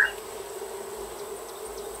 Wunderbar.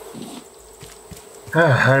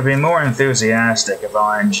 I'd be more enthusiastic if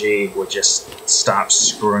RNG would just stop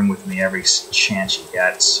screwing with me every chance she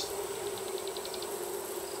gets.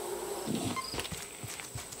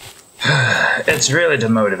 It's really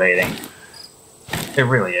demotivating. It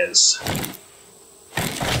really is.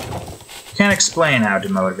 Can't explain how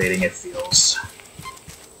demotivating it feels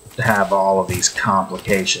to have all of these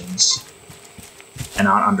complications and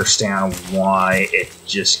not understand why it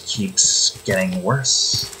just keeps getting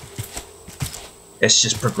worse. It's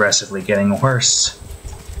just progressively getting worse.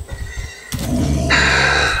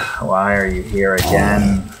 Why are you here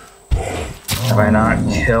again? Have I not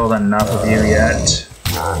killed enough of you yet?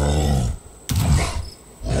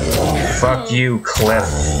 Fuck you, cliff,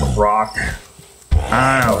 rock.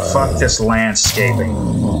 I don't know, fuck this landscaping.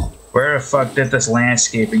 Where the fuck did this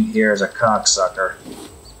landscaping here as a cocksucker?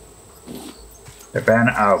 They're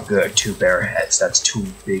banned. Oh, good. 2 bear heads. That's 2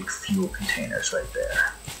 big fuel containers right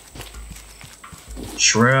there.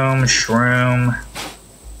 Shroom, shroom.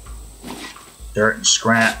 Dirt and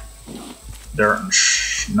scrap. Dirt and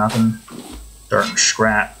nothing. Dirt and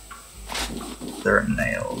scrap. Dirt and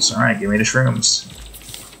nails. Alright, give me the shrooms.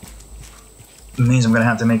 It means I'm gonna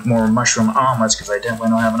have to make more mushroom omelets because I definitely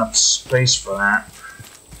don't have enough space for that.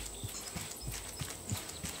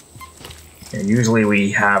 Yeah, usually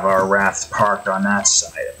we have our raft parked on that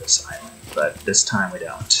side of this island, but this time we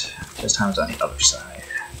don't. This time it's on the other side.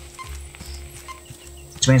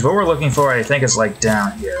 Which means what we're looking for, I think, is like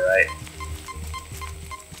down here, right?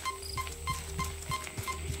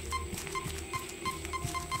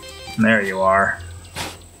 And there you are.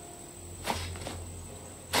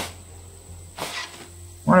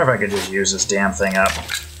 Wonder if I could just use this damn thing up.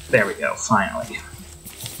 There we go, finally.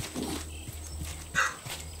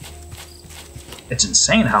 It's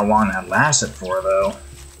insane how long that lasted for, though.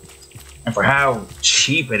 And for how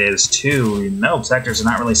cheap it is, too. Metal detectors are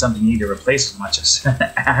not really something you need to replace as much as an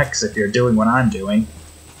axe if you're doing what I'm doing.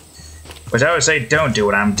 Which I would say, don't do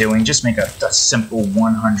what I'm doing. Just make a simple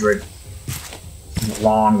 100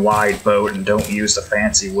 long, wide boat and don't use the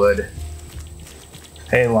fancy wood.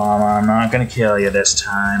 Hey, llama, I'm not gonna kill you this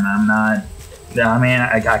time. I'm not... I mean,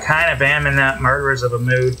 I kind of am in that murderers of a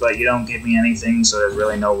mood, but you don't give me anything, so there's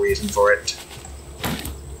really no reason for it.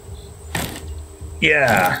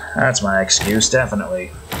 Yeah, that's my excuse,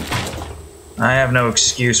 definitely. I have no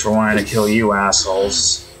excuse for wanting to kill you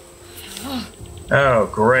assholes. Oh,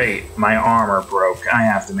 great. My armor broke. I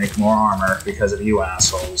have to make more armor because of you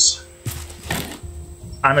assholes.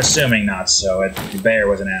 I'm assuming not so. The bear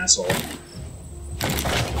was an asshole.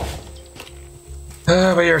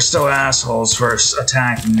 But you're still assholes for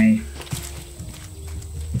attacking me.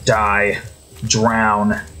 Die.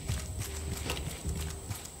 Drown.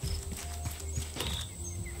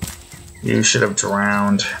 You should have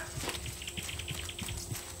drowned.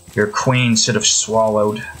 Your queen should have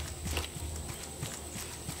swallowed.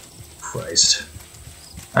 Christ.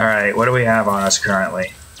 Alright, what do we have on us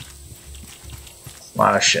currently? A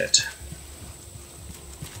lot of shit.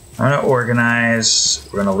 I'm gonna organize.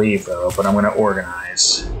 We're gonna leave though, but I'm gonna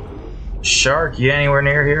organize. Shark, you anywhere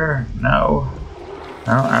near here? No.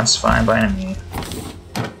 No, that's fine by me.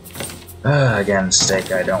 Again,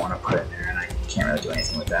 steak I don't want to put in there, and I can't really do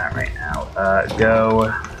anything with that right now.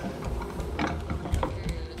 Go.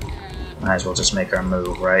 Might as well just make our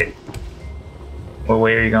move, right? What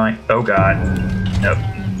way are you going? Oh god. Nope.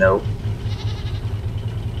 Nope.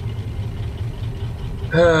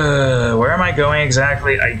 Where am I going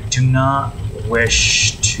exactly? I do not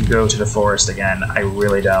wish to go to the forest again. I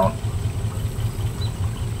really don't.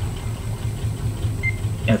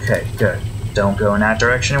 Okay, good. Don't go in that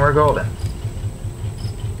direction, we're golden.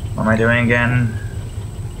 What am I doing again?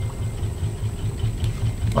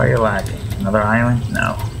 Why are you lagging? Another island?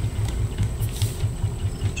 No.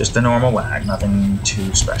 Just a normal lag, nothing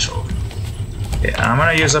too special. Yeah, I'm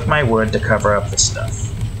gonna use up my wood to cover up the stuff.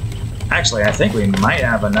 Actually, I think we might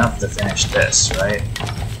have enough to finish this, right?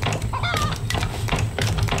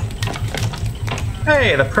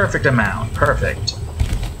 Hey, the perfect amount. Perfect.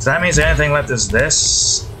 So that means the only thing left is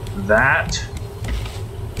this, that,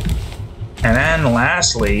 and then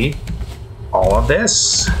lastly, all of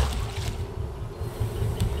this.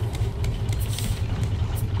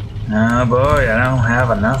 Oh boy, I don't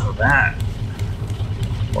have enough of that.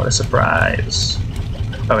 What a surprise.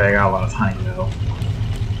 Okay, I got a lot of honey though.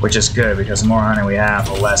 Which is good, because the more honey we have,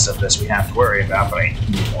 the less of this we have to worry about, but I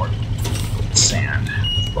need more sand,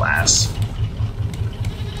 glass.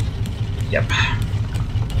 Yep.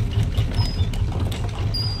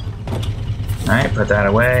 Alright, put that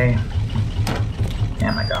away.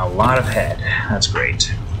 Damn, I got a lot of head. That's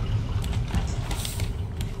great.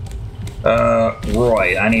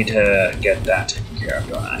 Roy, I need to get that taken care of,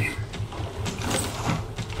 don't I?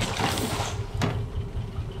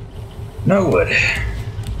 No wood.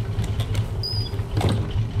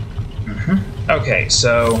 Okay,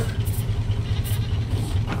 so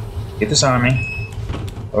get this on me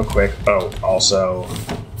real quick. Oh, also,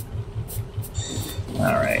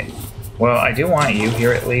 all right. Well, I do want you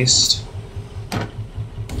here at least.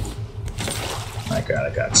 My God,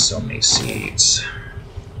 I got so many seeds.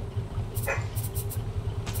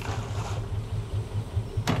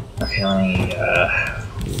 Okay, let me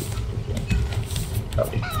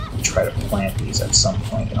probably try to plant these at some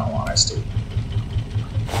point. In all honesty.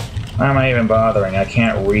 Why am I even bothering? I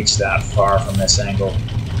can't reach that far from this angle.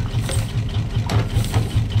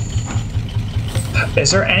 Is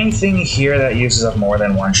there anything here that uses up more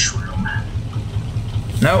than one shroom?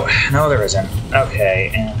 No, no there isn't.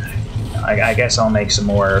 Okay, and I guess I'll make some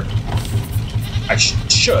more. I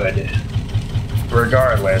should,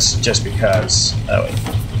 regardless, just because. Oh wait,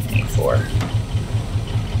 I need 4.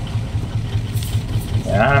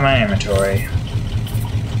 Get out of my inventory.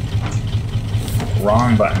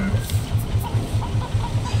 Wrong button.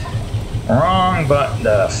 Wrong button.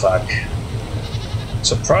 The fuck.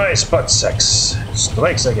 Surprise butt sex.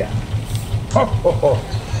 Strikes again. Ho ho ho.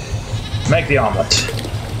 Make the omelet.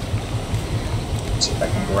 Let's see if I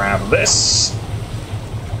can grab this.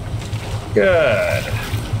 Good.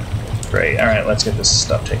 Great. Alright, let's get this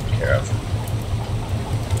stuff taken care of.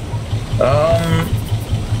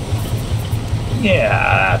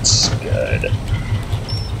 Yeah, that's good.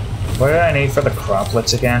 What did I need for the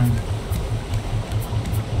croplets again?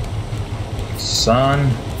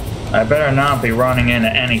 Sun. I better not be running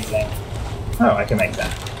into anything. Oh, I can make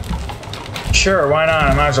that. Sure, why not?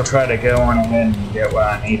 I might as well try to go on ahead and get what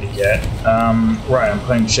I need to get. Right, I'm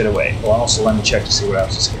putting shit away. Well, also let me check to see what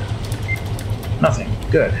else is here. Nothing.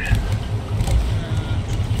 Good.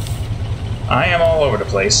 I am all over the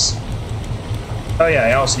place. Oh yeah,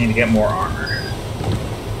 I also need to get more armor.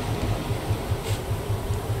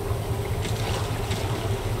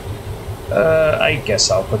 I guess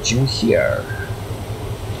I'll put you here.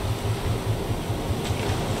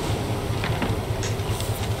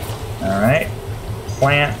 Alright.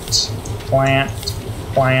 Plant, plant,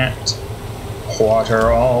 plant.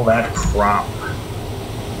 Water all that crop.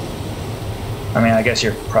 I mean, I guess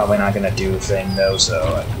you're probably not going to do a thing though,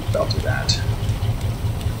 so I'll do that.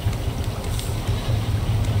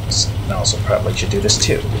 I also probably should do this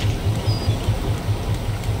too.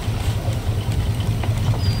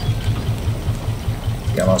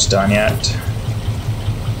 You almost done yet?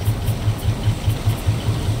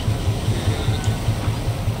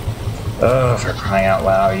 Oh, for crying out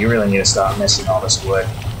loud, you really need to stop missing all this wood.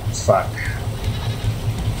 Fuck.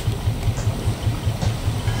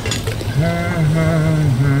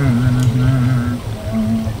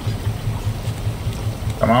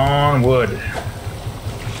 Come on, wood.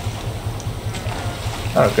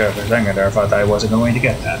 Oh, good. For a second there, I thought that I wasn't going to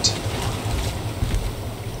get that.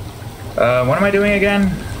 What am I doing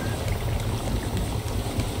again?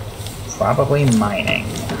 Probably mining.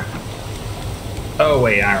 Oh,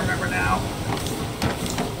 wait, I remember now.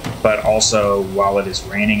 But also, while it is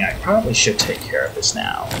raining, I probably should take care of this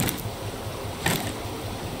now.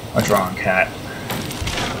 What's wrong, cat?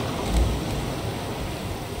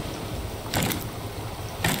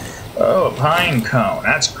 Oh, a pine cone.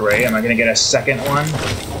 That's great. Am I going to get a second one?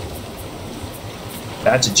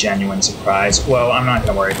 That's a genuine surprise. Well, I'm not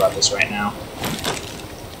going to worry about this right now.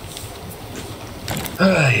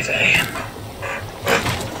 Oy vey.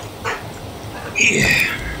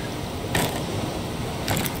 Yeah.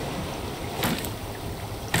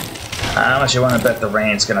 How much you want to bet the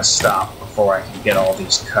rain's going to stop before I can get all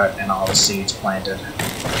these cut and all the seeds planted?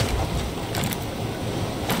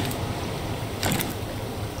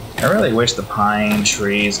 I really wish the pine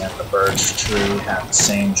trees and the birch tree had the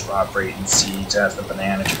same drop rate in seeds as the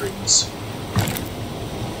banana trees.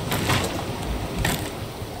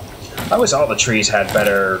 I wish all the trees had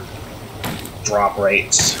better drop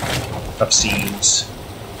rates of seeds.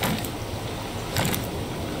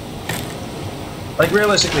 Like,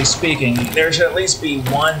 realistically speaking, there should at least be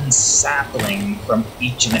one sapling from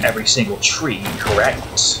each and every single tree,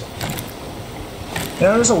 correct? You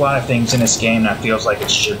know, there's a lot of things in this game that feels like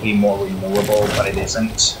it should be more renewable, but it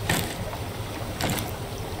isn't.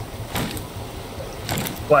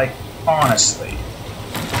 Like, honestly,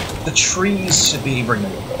 the trees should be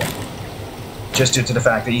renewable. Just due to the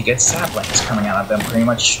fact that you get saplings coming out of them pretty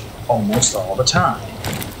much almost all the time.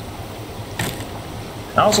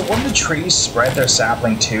 And also, wouldn't the trees spread their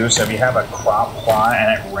sapling too? So if you have a crop plot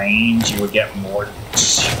and it rains, you would get more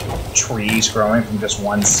trees growing from just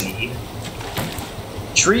one seed.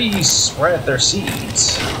 Trees spread their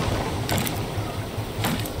seeds.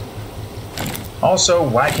 Also,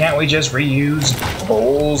 why can't we just reuse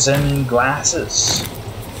bowls and glasses?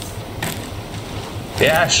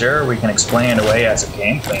 Yeah, sure, we can explain it away as a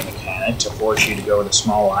gameplay mechanic to force you to go to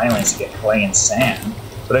small islands to get clay and sand.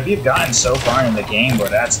 But if you've gotten so far in the game where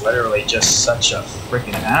that's literally just such a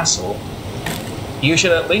freaking hassle, you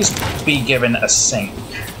should at least be given a sink.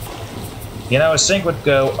 You know, a sink would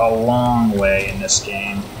go a long way in this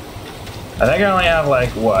game. I think I only have, like,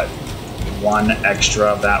 what, one extra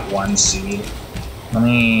of that one seed. Let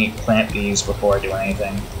me plant these before I do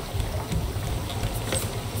anything.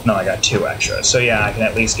 No, I got 2 extra. So yeah, I can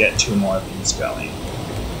at least get 2 more of these going.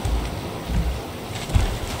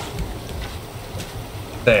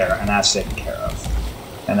 There, and that's taken care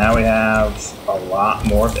of. And now we have a lot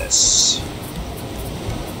more of this.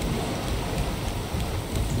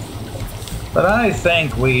 But I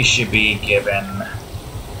think we should be given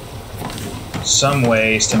some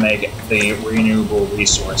ways to make the renewable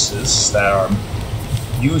resources that are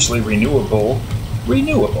usually renewable,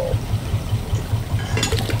 renewable.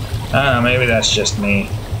 I don't know, maybe that's just me.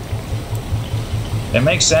 It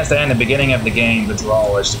makes sense that in the beginning of the game, the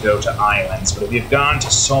draw is to go to islands, but if you've gone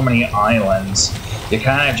to so many islands, you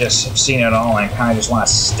kind of just have seen it all and kind of just want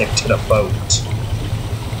to stick to the boat.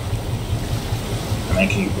 I mean,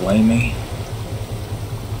 can you blame me?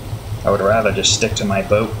 I would rather just stick to my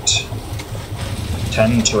boat.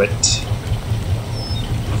 Tend to it.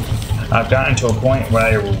 I've gotten to a point where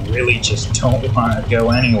I really just don't want to go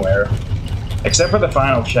anywhere. Except for the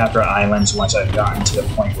final chapter islands, once I've gotten to the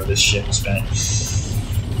point where this ship is finished.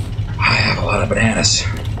 I have a lot of bananas.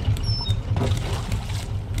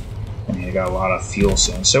 And I got a lot of fuel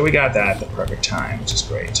soon. So we got that at the perfect time, which is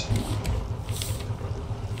great.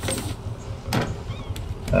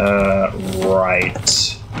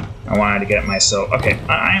 Right. I wanted to get myself... Okay,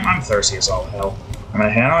 I'm thirsty as all hell. I'm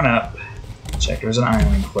gonna head on up. Check there's an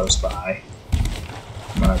island close by.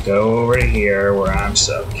 I'm gonna go over to here where I'm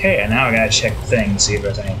so... Okay, and now I gotta check the thing, see if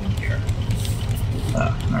there's anything here.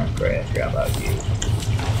 Oh, alright, great, I forgot about you.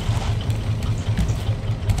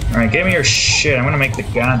 Alright, give me your shit. I'm gonna make the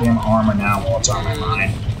goddamn armor now while it's on my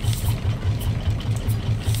mind.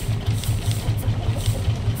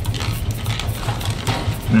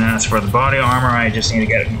 And as for the body armor, I just need to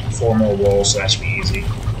get 4 more wool, so that should be easy.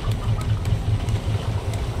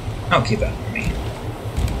 I'll keep that for me.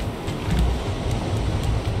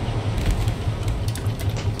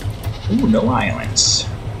 Ooh, no islands.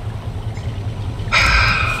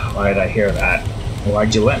 Why did I hear that?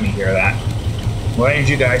 Why'd you let me hear that? Why didn't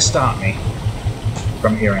you guys stop me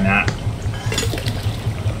from hearing that?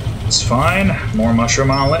 It's fine. More mushroom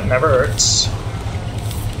omelet never hurts.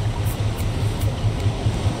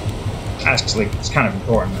 Actually, it's kind of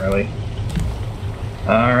important, really.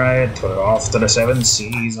 Alright, put it off to the 7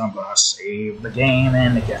 seas. I'm gonna save the game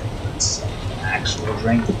and get an actual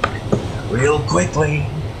drink real quickly.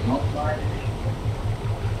 Don't mind me.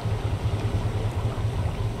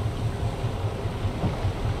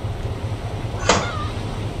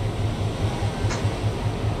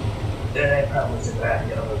 Yeah, I probably took that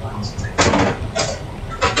the other one.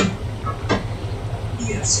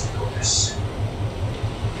 this.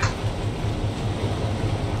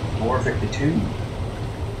 452.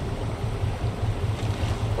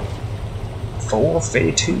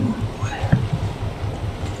 452.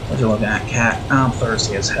 What you looking at, cat? I'm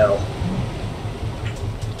thirsty as hell.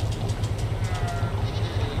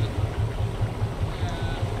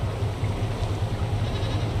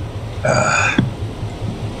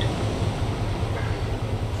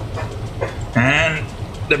 And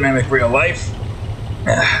to mimic real life.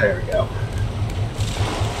 There we go.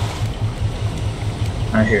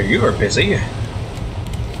 I hear you are busy.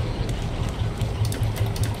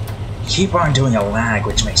 Keep on doing a lag,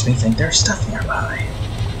 which makes me think there's stuff nearby.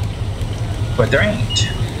 But there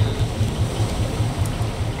ain't.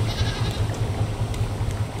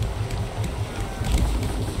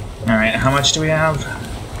 Alright, how much do we have?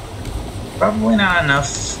 Probably not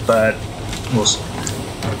enough, but we'll see.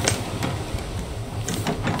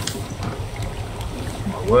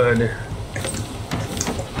 More wood.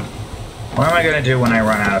 What am I gonna do when I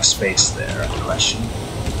run out of space there? Question.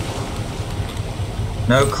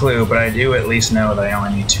 No clue, but I do at least know that I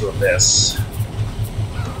only need 2 of this.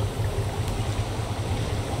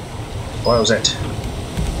 Close it.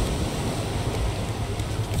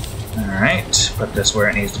 Alright, put this where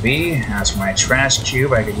it needs to be. As for my trash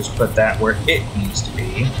cube, I could just put that where it needs to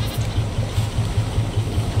be.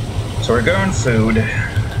 So we're going food.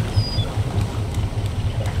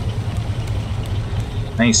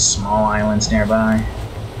 Any small islands nearby?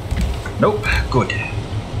 Nope. Good.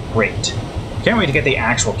 Great. Can't wait to get the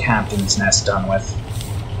actual captain's nest done with.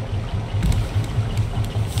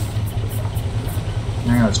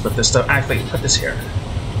 Alright, let's put this stuff. Actually, put this here.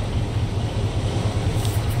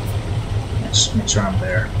 Just make sure I'm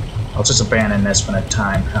there. I'll just abandon this when the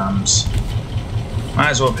time comes. Might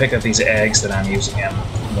as well pick up these eggs that I'm using them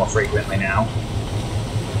more frequently now.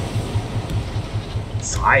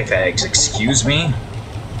 5 eggs, excuse me?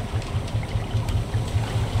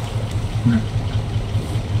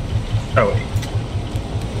 Oh wait.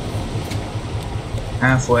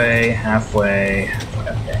 Halfway, halfway.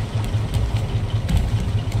 Okay.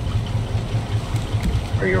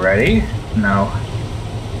 Are you ready? No.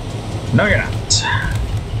 No, you're not.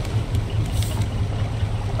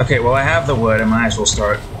 Okay, well I have the wood. I might as well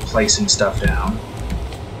start placing stuff down.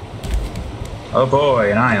 Oh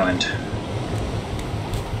boy, an island.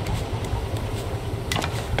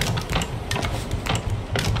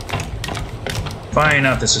 Funny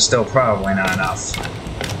enough, this is still probably not enough.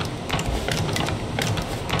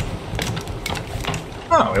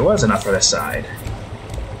 Oh, it was enough for this side.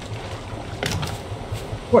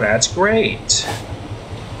 Well, that's great.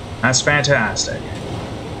 That's fantastic.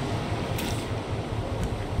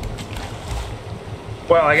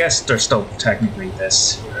 Well, I guess there's still technically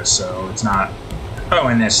this here, so it's not... Oh,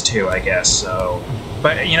 and this too, I guess, so...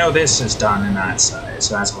 But, you know, this is done in that side,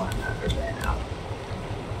 so that's what matters right now.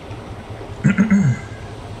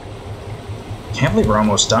 Can't believe we're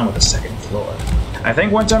almost done with the second floor. I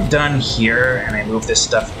think once I'm done here and I move this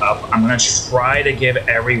stuff up, I'm gonna try to give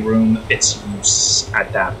every room its use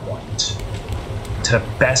at that point. To the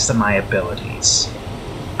best of my abilities.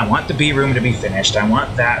 I want the B room to be finished. I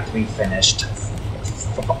want that to be finished.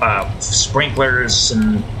 Sprinklers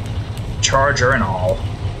and charger and all.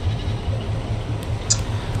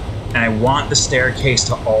 And I want the staircase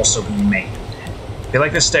to also be made. I feel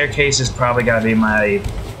like the staircase is probably gotta be my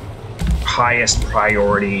highest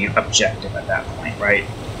priority objective at that point, right?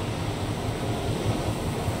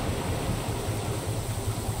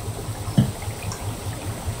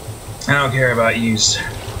 I don't care about yous.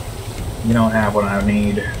 You don't have what I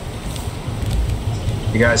need.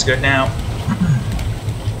 You guys good now?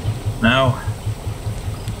 No?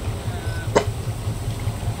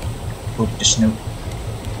 Oop the snoop.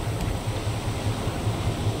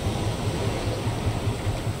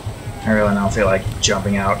 I really don't feel like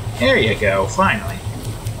jumping out. There you go, finally.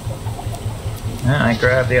 I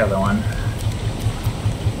grabbed the other one.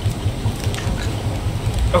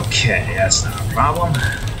 Okay, that's not a problem.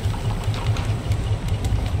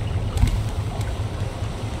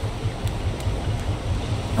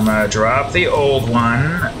 I'm gonna drop the old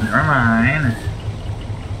one. Never mind.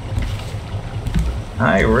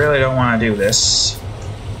 I really don't want to do this.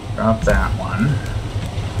 Drop that one.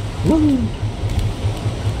 Woo!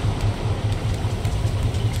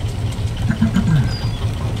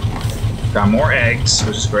 Got more eggs,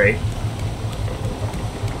 which is great.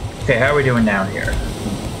 Okay, how are we doing down here?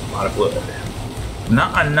 A lot of wood.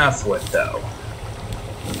 Not enough wood, though.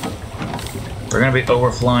 We're gonna be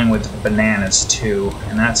overflowing with bananas, too,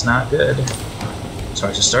 and that's not good. So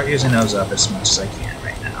I should start using those up as much as I can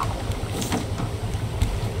right now.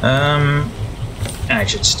 I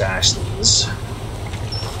should stash these.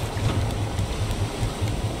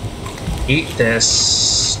 Eat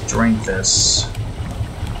this, drink this.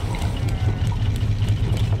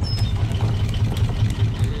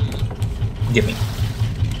 Give me.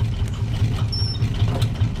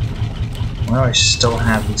 Why do I still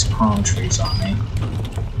have these palm trees on me?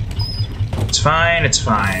 It's fine, it's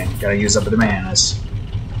fine. Gotta use up the bananas.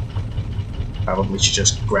 Probably should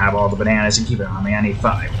just grab all the bananas and keep it on me. I need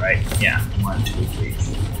 5, right? Yeah. 1, 2, 3,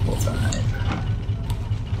 4, 5.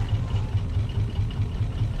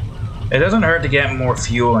 It doesn't hurt to get more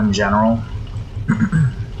fuel in general.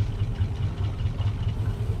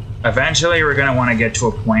 Eventually, we're gonna want to get to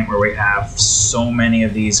a point where we have so many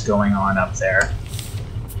of these going on up there.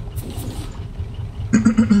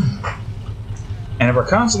 And if we're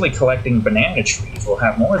constantly collecting banana trees, we'll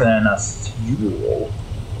have more than enough fuel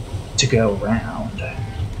to go around.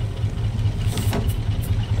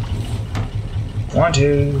 1,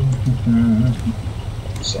 2,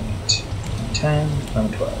 7, 8, 9, 10,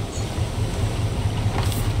 11, 12.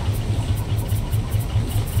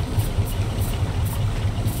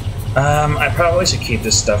 I probably should keep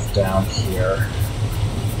this stuff down here.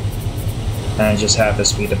 And just have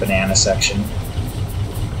this be the banana section.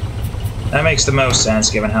 That makes the most sense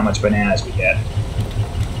given how much bananas we get.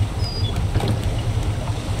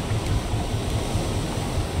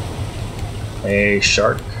 A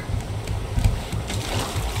shark.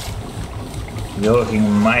 You're looking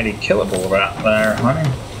mighty killable out there, honey.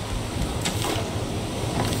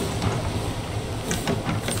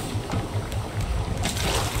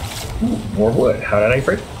 Ooh, more wood. How did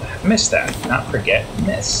I miss that? Not forget,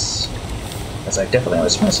 miss. Because I definitely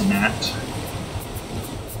was missing that.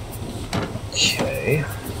 Okay.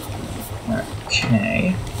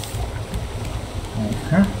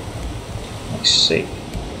 Okay. Let's see.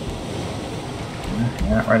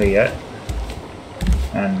 Not ready yet.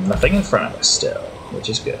 And nothing in front of us still, which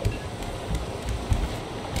is good.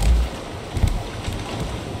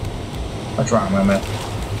 What's wrong with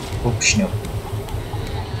me? Oops, no.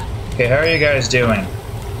 Okay, how are you guys doing?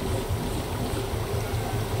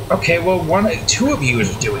 Okay, well, 2 of you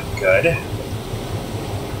is doing good.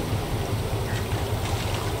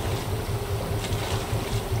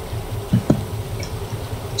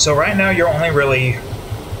 So right now you're only really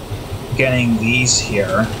getting these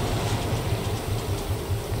here.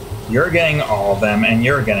 You're getting all of them, and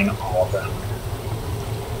you're getting all of them.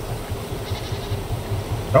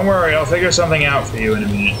 Don't worry, I'll figure something out for you in a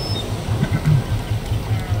minute.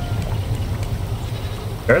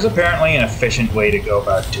 There's apparently an efficient way to go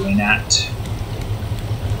about doing that.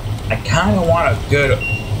 I kind of want a good,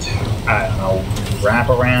 I don't know,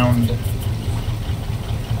 wraparound.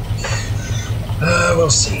 We'll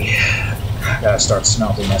see. I gotta start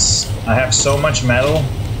smelting this. I have so much metal,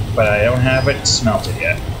 but I don't have it smelted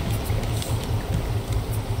yet.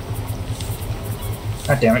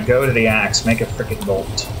 God damn it, go to the axe, make a frickin'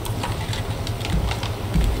 bolt.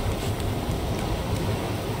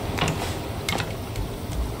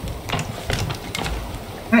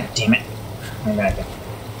 God damn it. Maybe I can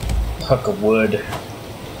hook a wood.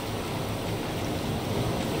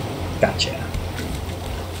 Gotcha.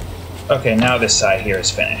 Okay, now this side here is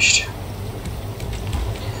finished.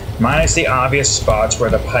 Minus the obvious spots where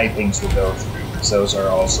the pipings will go through, because those are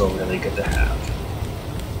also really good to have.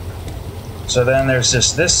 So then there's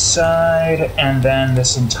just this side, and then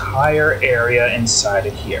this entire area inside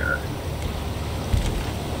of here.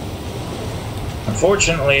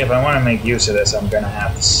 Unfortunately, if I want to make use of this, I'm going to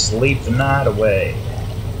have to sleep the night away.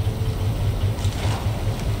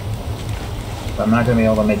 But I'm not going to be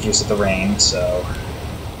able to make use of the rain, so...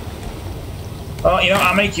 Well, you know,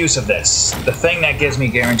 I'll make use of this. The thing that gives me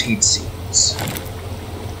guaranteed seeds.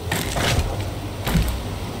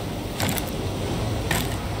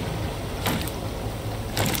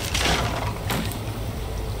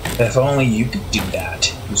 If only you could do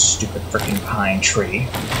that, you stupid frickin' pine tree.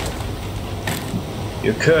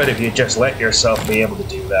 You could if you just let yourself be able to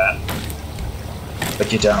do that.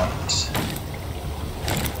 But you don't.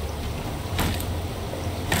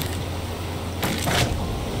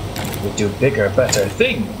 You would do bigger, better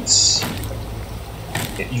things.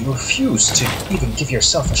 Yet you refuse to even give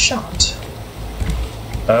yourself a shot.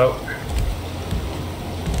 Oh.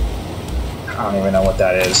 I don't even know what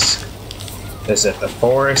that is. Is it the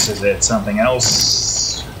forest? Is it something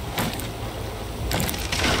else?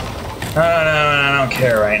 No, I don't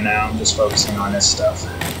care right now. I'm just focusing on this stuff.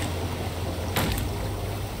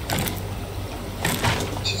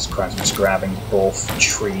 Jesus Christ, I'm just grabbing both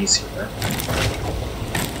trees here.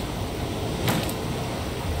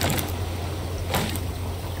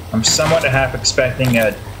 I'm somewhat half expecting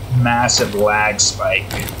a massive lag spike.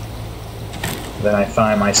 Then I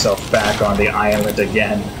find myself back on the island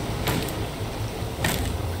again.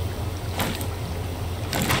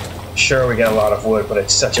 Sure, we get a lot of wood, but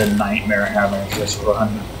it's such a nightmare having to just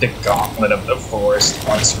run the gauntlet of the forest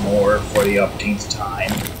once more for the umpteenth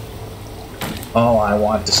time. All I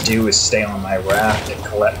want to do is stay on my raft and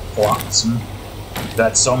collect flotsam.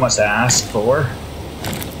 That's so much to ask for.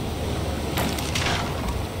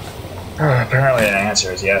 Apparently the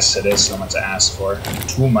answer is yes, it is so much to ask for.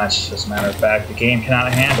 Too much, as a matter of fact. The game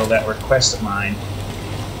cannot handle that request of mine.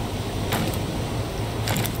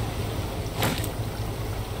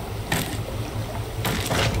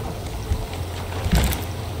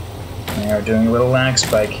 We are doing a little lag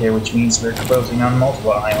spike here, which means we're closing on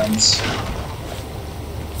multiple islands.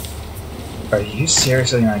 Are you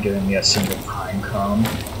seriously not giving me a single pine cone?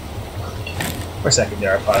 For a second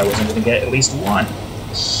there, I thought I wasn't going to get at least one.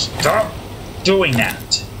 Stop doing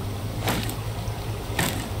that!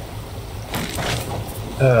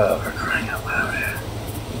 Oh, for crying out loud.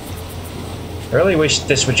 I really wish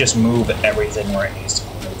this would just move everything where it needs to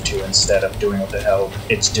move to instead of doing what the hell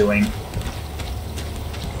it's doing.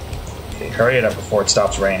 Okay, hurry it up before it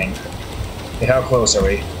stops raining. Okay, how close are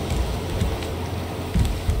we?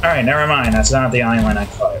 Alright, never mind. That's not the island I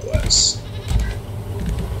thought it was.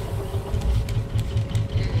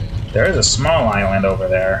 There is a small island over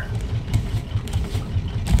there.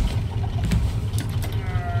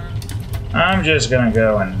 I'm just gonna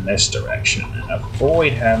go in this direction and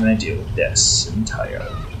avoid having to deal with this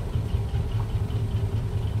entirely.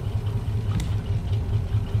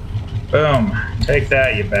 Boom. Take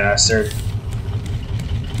that, you bastard.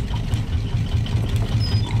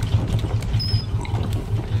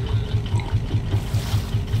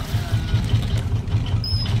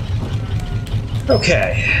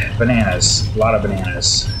 Okay, bananas. A lot of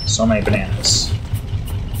bananas. So many bananas.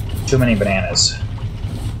 Too many bananas.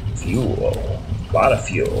 Fuel. A lot of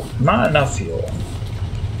fuel. Not enough fuel.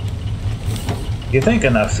 You think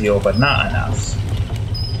enough fuel, but not enough.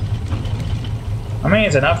 I mean,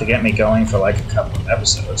 it's enough to get me going for like a couple of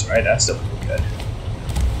episodes, right? That's still pretty good.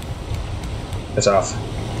 It's off.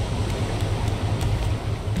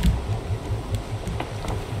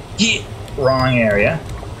 Yeah, wrong area.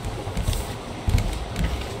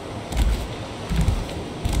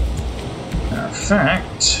 In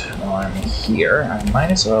fact, while I'm here, I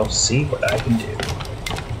might as well see what I can do.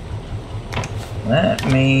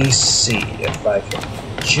 Let me see if I can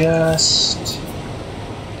just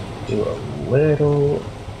do a little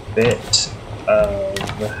bit of...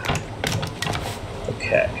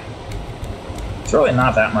 Okay. It's really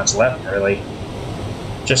not that much left, really.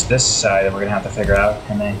 Just this side that we're gonna have to figure out,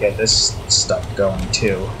 and then get this stuff going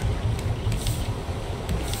too.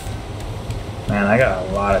 Man, I got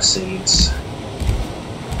a lot of seeds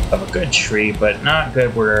of a good tree, but not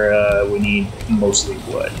good where we need mostly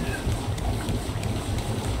wood.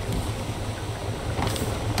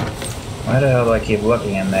 Why the hell do I keep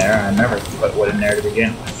looking in there? I never put wood in there to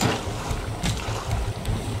begin with.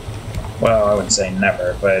 Well, I wouldn't say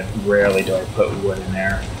never, but rarely do I put wood in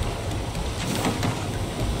there.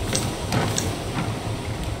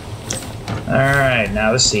 Alright,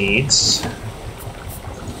 now the seeds.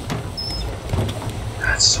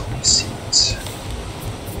 God, so many seeds.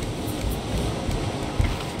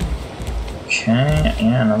 Okay,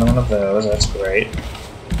 yeah, another one of those. That's great.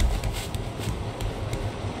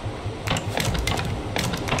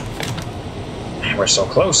 Man, we're so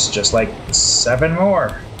close. Just like 7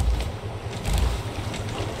 more.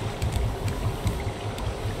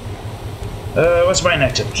 What's my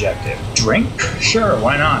next objective? Drink? Sure,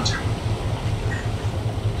 why not?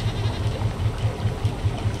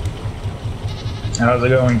 How's it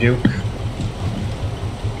going, Duke?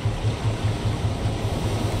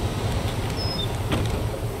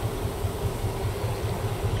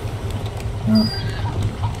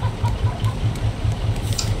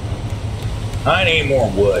 I need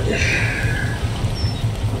more wood.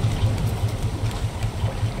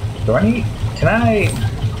 Do I need... Can I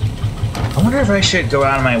wonder if I should go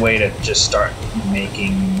out of my way to just start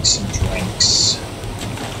making some drinks.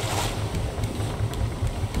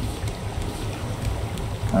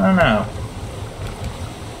 I don't know.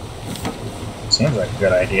 Seems like a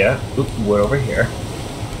good idea. Oop, wood over here.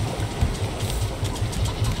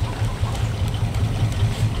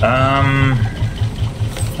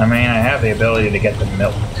 I mean, I have the ability to get the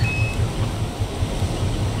milk.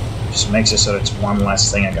 Just makes it so it's one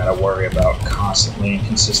less thing I gotta worry about constantly and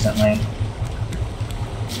consistently.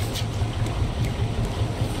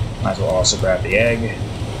 Might as well also grab the egg.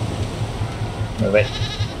 Move it.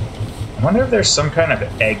 I wonder if there's some kind of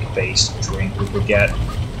egg-based drink we could get.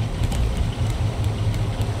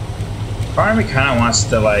 Part of me kind of wants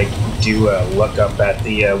to like do a look up at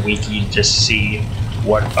the wiki to just see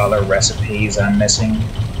what other recipes I'm missing.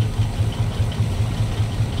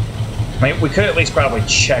 I mean, we could at least probably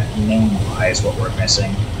check name-wise what we're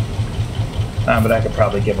missing. But that could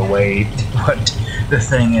probably give away what the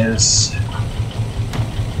thing is.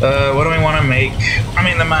 What do we want to make? I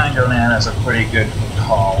mean, the mango nana is a pretty good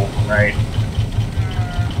call, right?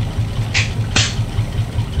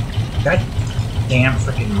 That damn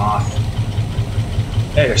freaking moth.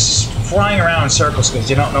 Hey, they're just flying around in circles because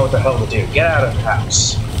you don't know what the hell to do. Get out of the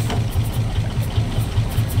house.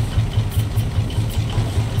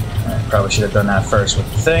 I probably should have done that first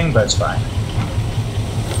with the thing, but it's fine.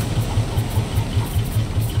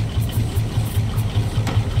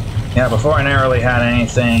 Yeah, before I never really had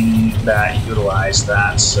anything that utilized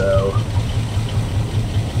that, so...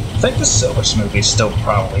 I think the silver smoothie is still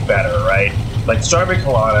probably better, right? Like, strawberry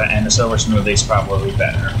colada and the silver smoothie is probably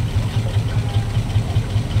better.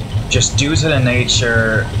 Just due to the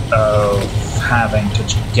nature of having to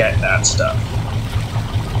get that stuff.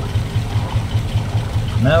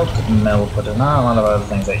 Milk, but there's not a lot of other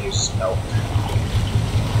things that use milk.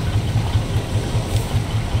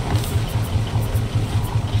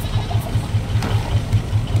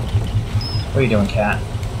 What are you doing, cat?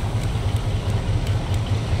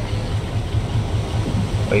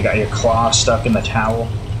 Oh, you got your claw stuck in the towel?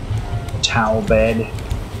 The towel bed?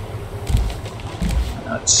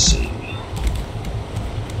 Let's see.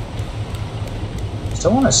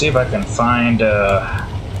 Still want to see if I can find the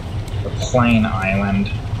plane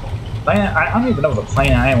island. I don't even know if the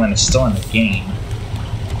plane island is still in the game.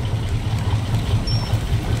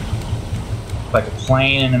 Like a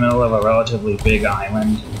plane in the middle of a relatively big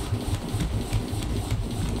island.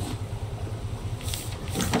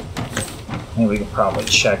 Maybe we could probably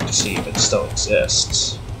check to see if it still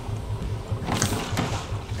exists.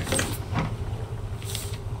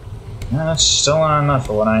 No, that's still not enough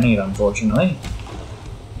for what I need, unfortunately.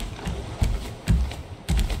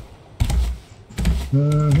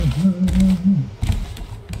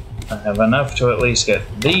 I have enough to at least get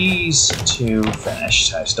these two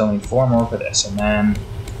finished. I still need 4 more for this, and then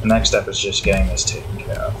the next step is just getting this taken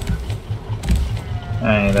care of.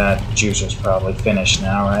 Hey, that juicer's probably finished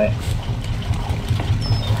now, right?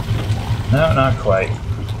 No, not quite.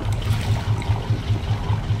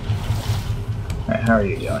 Alright, how are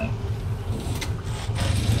you doing?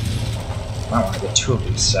 I want to get 2 of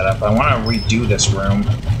these set up. I want to redo this room.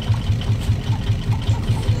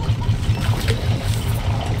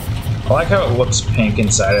 I like how it looks pink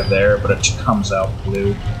inside of there, but it comes out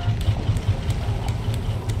blue.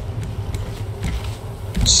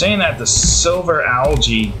 I'm saying that the silver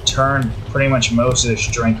algae turned pretty much most of this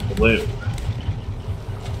drink blue.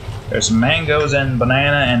 There's mangoes and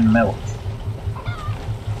banana and milk.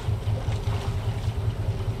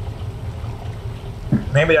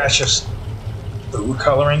 Maybe that's just food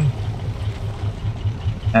coloring.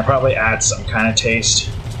 And probably add some kind of taste.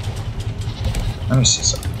 Let me see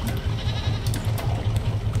something.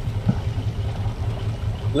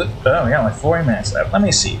 Oh, we got like 40 minutes left. Let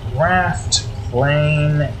me see. Raft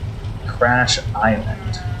Plane Crash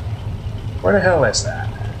Island. Where the hell is that?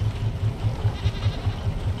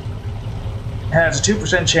 It has a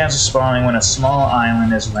 2% chance of spawning when a small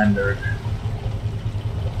island is rendered.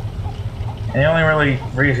 And the only really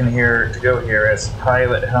reason here to go here is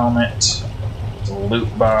pilot helmet, the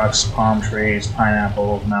loot box, palm trees,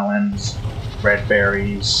 pineapples, melons, red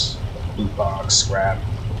berries, loot box, scrap.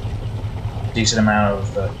 Decent amount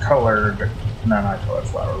of the colored, no, not colored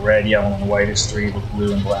flower. Red, yellow, and white is 3, but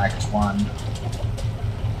blue and black is 1.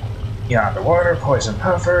 Yeah, underwater, poison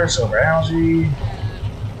puffer, silver algae.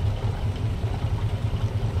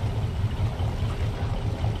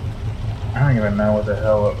 I don't even know what the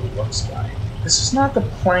hell it looks like. This is not the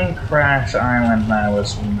plane crash island I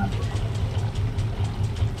was remembering.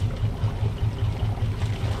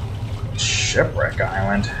 Shipwreck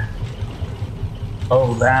Island.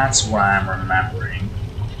 Oh, that's what I'm remembering.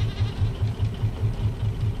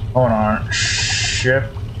 Hold on.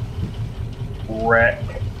 Shipwreck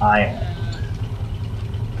Island.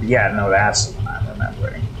 Yeah, no, that's the one I'm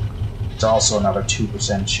remembering. It's also another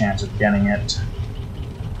 2% chance of getting it.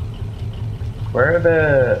 Where do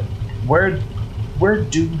the...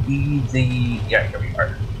 Yeah, here we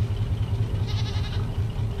are.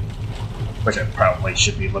 Which I probably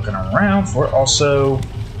should be looking around for. Also,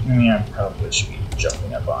 I probably should be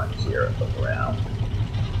jumping up on here and look around.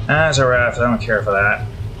 As a raft, I don't care for that.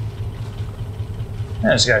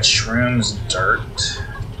 And it's got shrooms, dirt.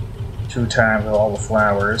 2 times with all the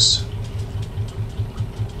flowers.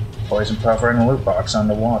 Poison puffer and a loot box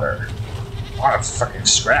underwater. lot of fucking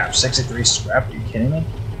scrap. 63 scrap, are you kidding me?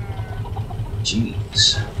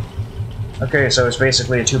 Jeez. Okay, so it's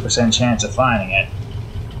basically a 2% chance of finding it.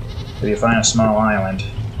 If you find a small island.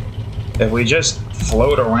 If we just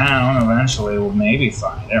float around, eventually we'll maybe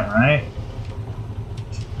find it, right?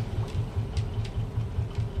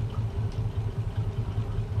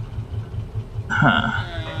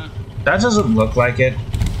 Huh. That doesn't look like it,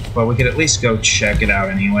 but we could at least go check it out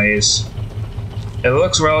anyways. It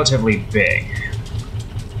looks relatively big.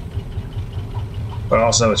 But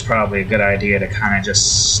also it's probably a good idea to kind of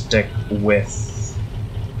just stick with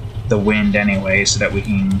the wind anyway so that we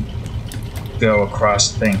can go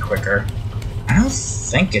across the thing quicker. I don't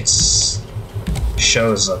think it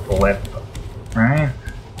shows a blip, right?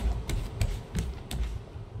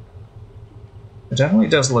 It definitely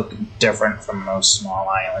does look different from most small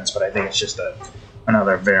islands, but I think it's just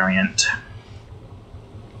another variant.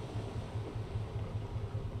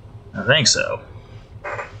 I think so.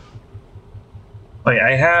 Wait,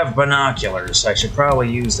 I have binoculars. I should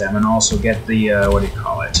probably use them and also get the, what do you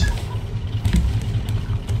call it?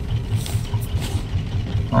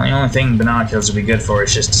 Well, the only thing binoculars would be good for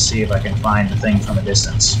is just to see if I can find the thing from a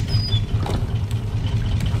distance.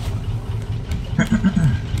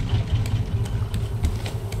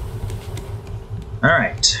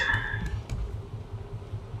 Alright.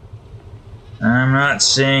 I'm not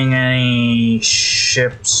seeing any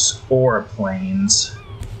ships or planes.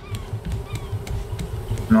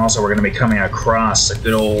 And also we're going to be coming across a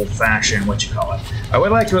good old-fashioned, I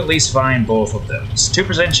would like to at least find both of those.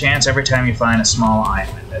 2% chance every time you find a small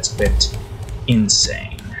island. That's a bit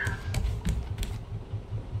insane.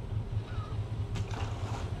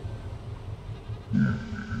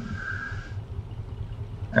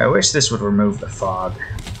 I wish this would remove the fog.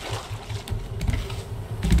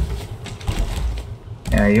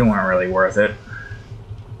 Yeah, you weren't really worth it.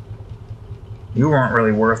 You weren't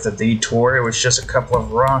really worth the detour. It was just a couple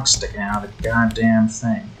of rocks sticking out of the goddamn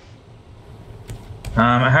thing.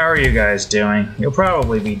 How are you guys doing? You'll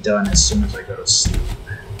probably be done as soon as I go to sleep.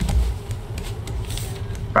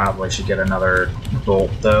 Probably should get another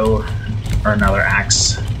bolt, though. Or another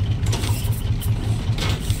axe.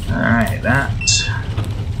 Alright, that.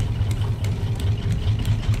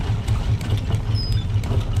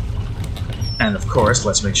 And of course,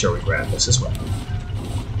 let's make sure we grab this as well.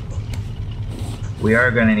 We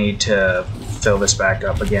are going to need to fill this back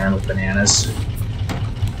up again with bananas.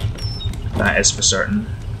 That is for certain.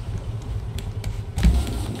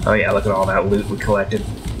 Oh yeah, look at all that loot we collected.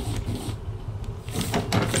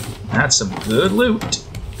 That's some good loot.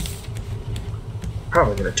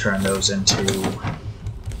 Probably going to turn those into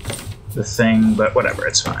the thing, but whatever,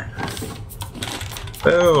 it's fine.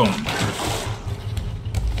 Boom.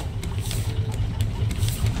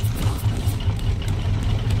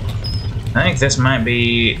 I think this might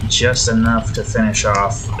be just enough to finish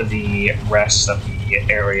off the rest of the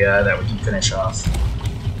area that we can finish off.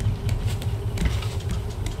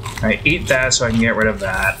 Alright, eat that so I can get rid of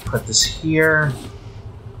that. Put this here.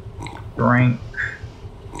 Drink.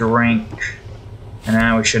 Drink. And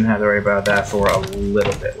now we shouldn't have to worry about that for a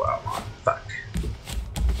little bit. Well, fuck.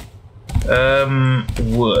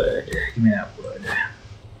 Wood. Give me that wood.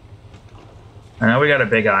 I know we got a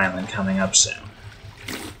big island coming up soon.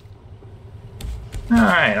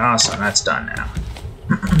 Alright, awesome. That's done now.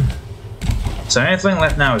 So the only thing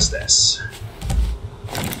left now is this.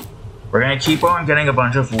 We're going to keep on getting a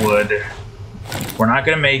bunch of wood. We're not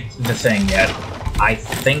going to make the thing yet. I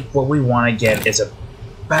think what we want to get is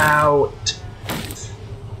about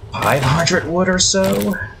 500 wood or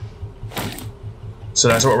so. So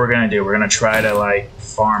that's what we're going to do. We're going to try to, like,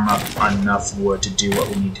 farm up enough wood to do what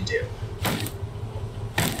we need to do.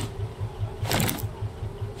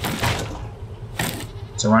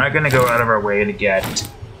 So we're not going to go out of our way to get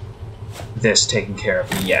this taken care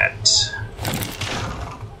of yet.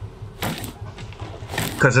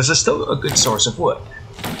 Because this is still a good source of wood.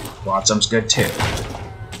 Flotsam's good too.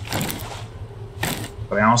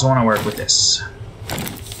 But I also want to work with this.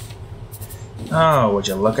 Oh, would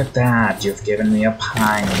you look at that? You've given me a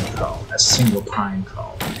pine cone. A single pine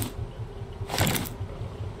cone.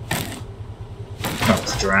 Oh,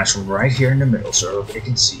 put your ass right here in the middle so everybody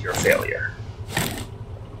can see your failure.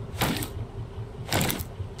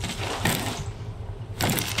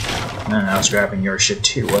 And I was grabbing your shit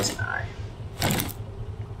too, wasn't I?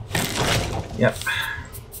 Yep.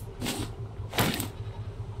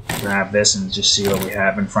 Grab this and just see what we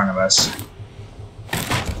have in front of us.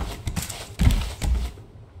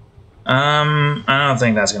 I don't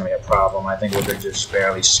think that's going to be a problem. I think we could just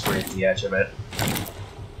barely scrape the edge of it.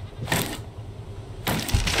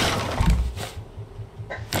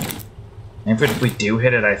 If we do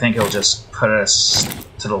hit it, I think it'll just put us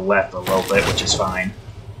to the left a little bit, which is fine.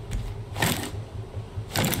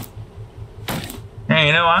 Hey,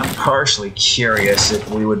 you know, I'm partially curious if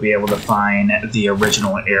we would be able to find the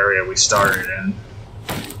original area we started in.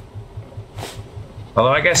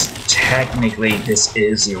 Although I guess technically this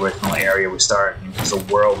is the original area we started in because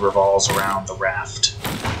the world revolves around the raft.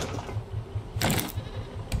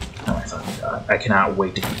 Oh my fucking god. I cannot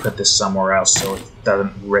wait to put this somewhere else so it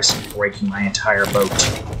doesn't risk breaking my entire boat.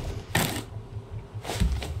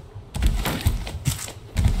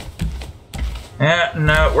 Yeah,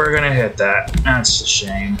 no, we're gonna hit that. That's a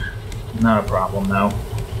shame. Not a problem, though.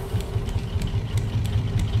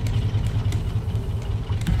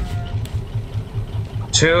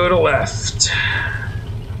 To the left.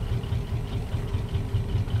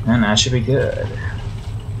 And that should be good.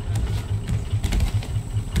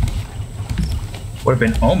 Would have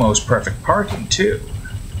been almost perfect parking, too.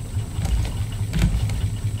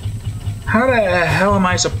 How the hell am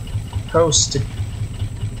I supposed to...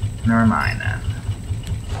 Never mind, then.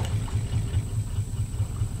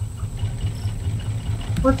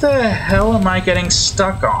 What the hell am I getting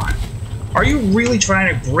stuck on? Are you really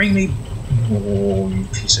trying to bring me... Oh, you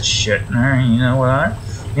piece of shit. Alright, you know what?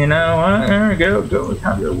 You know what? There we go. Go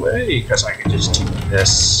have your way. Because I can just do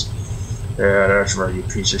this. Yeah, that's right, you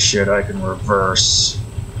piece of shit. I can reverse.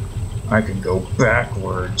 I can go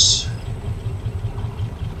backwards.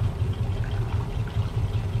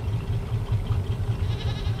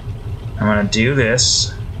 I'm gonna do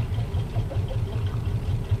this.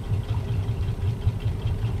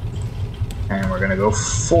 And we're gonna go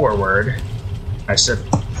forward. I said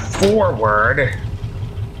forward.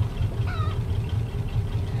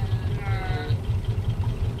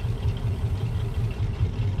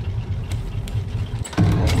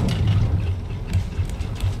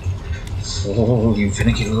 Oh, you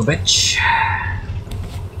finicky little bitch.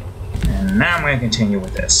 And now I'm going to continue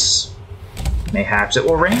with this. Mayhaps it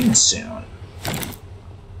will rain soon.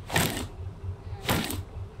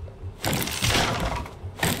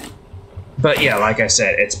 But yeah, like I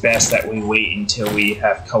said, it's best that we wait until we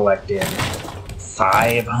have collected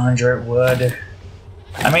 500 wood.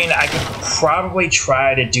 I mean, I could probably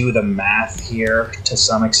try to do the math here to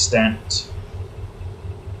some extent.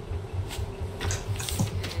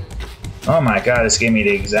 Oh my god, this gave me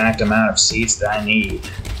the exact amount of seeds that I need.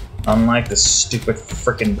 Unlike the stupid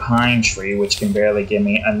frickin' pine tree, which can barely give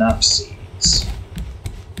me enough seeds.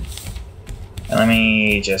 And let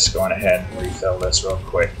me just go on ahead and refill this real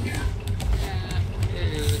quick.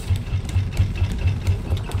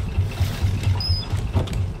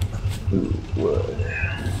 Ooh, wood.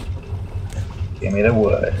 Give me the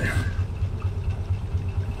wood.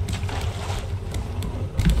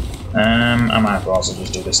 I might as well also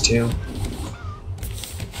just do this too.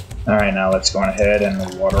 Alright, now let's go on ahead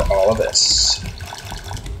and water all of this.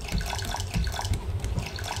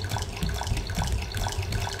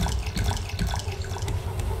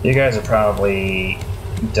 You guys are probably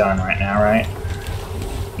done right now, right?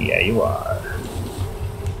 Yeah, you are.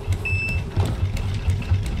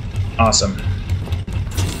 Awesome.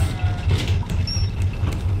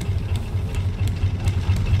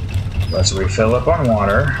 Let's refill up on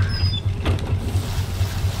water.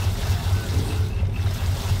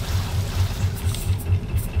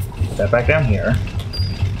 Put that back down here.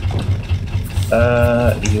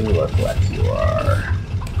 You look like you are.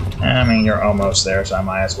 I mean, you're almost there, so I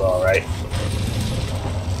might as well, right?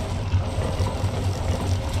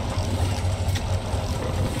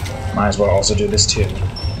 Might as well also do this too.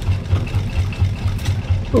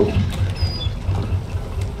 Ooh.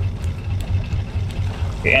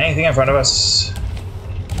 Okay, anything in front of us?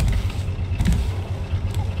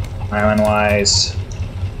 Island-wise?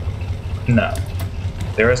 No.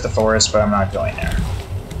 There is the forest, but I'm not going there.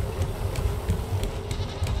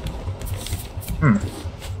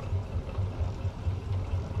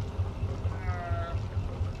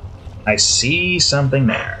 I see something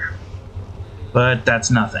there. But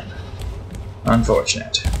that's nothing.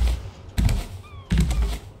 Unfortunate.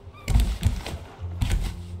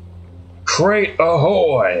 Crate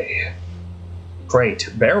ahoy! Crate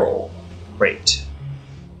barrel. Crate.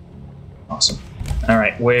 Awesome.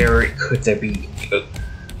 Alright, where could there be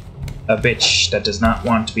a bitch that does not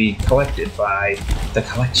want to be collected by the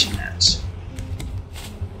collection nets?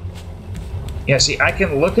 Yeah, see, I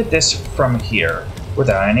can look at this from here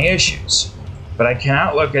without any issues. But I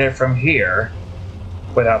cannot look at it from here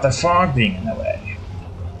without the fog being in the way.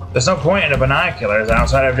 There's no point in the binoculars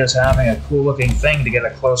outside of just having a cool looking thing to get a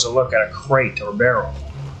closer look at a crate or barrel.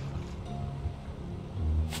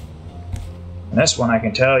 And this one I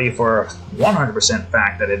can tell you for a 100%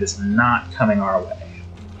 fact that it is not coming our way.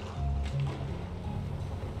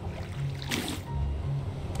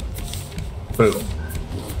 Boom.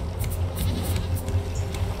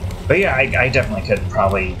 But yeah, I definitely could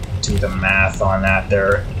probably do the math on that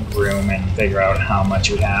there room and figure out how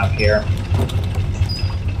much we have here.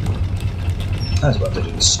 I was about to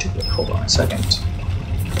do this stupid. Hold on a second.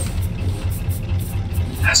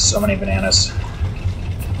 That's so many bananas.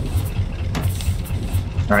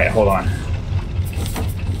 Alright, hold on.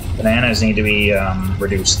 Bananas need to be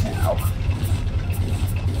reduced now.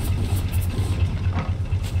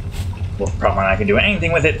 Well, probably not going to do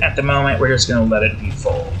anything with it at the moment. We're just going to let it be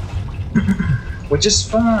full. Which is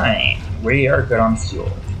fine. We are good on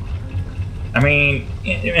fuel. I mean,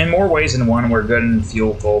 in more ways than one, we're good in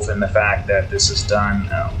fuel, both in the fact that this is done.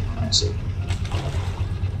 Oh, I see.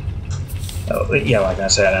 Oh, yeah, like I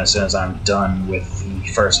said, as soon as I'm done with the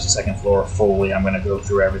first and second floor fully, I'm going to go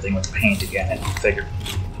through everything with paint again and figure.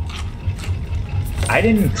 I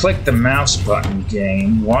didn't click the mouse button,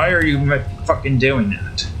 game. Why are you fucking doing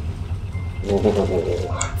that?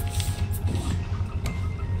 Whoa.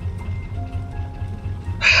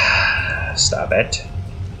 Stop it.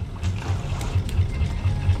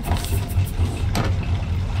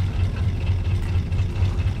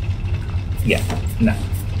 Yeah, no.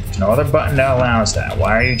 There's no other button that allows that.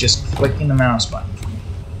 Why are you just clicking the mouse button?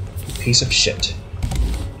 Piece of shit.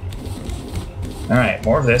 Alright,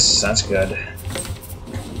 more of this. That's good.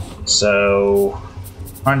 So,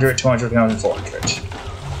 100, 200, 300, 400.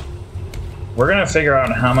 We're gonna figure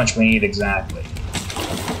out how much we need exactly.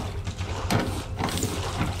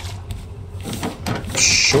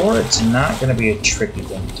 Sure, it's not gonna be a tricky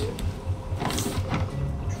thing to do.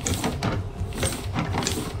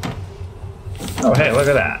 Oh, hey, look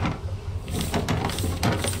at that.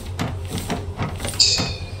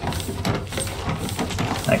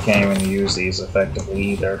 I can't even use these effectively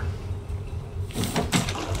either.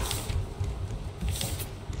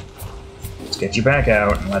 Let's get you back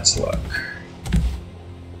out and let's look.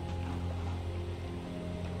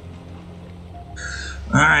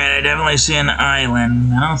 Alright, I definitely see an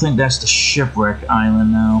island. I don't think that's the shipwreck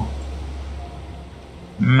island, though.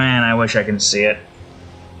 Man, I wish I could see it.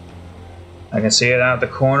 I can see it out the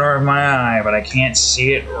corner of my eye, but I can't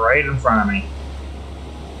see it right in front of me.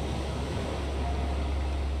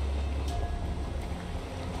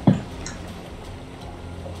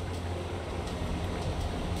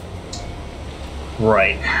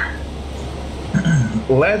 Right.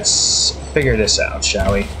 Let's figure this out,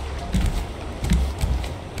 shall we?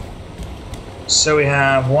 So we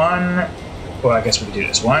have one... Well, I guess we can do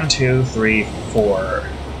this. 1, 2, 3, 4,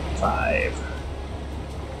 5...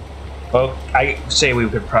 Well, I say we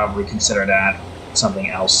could probably consider that something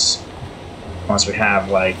else once we have,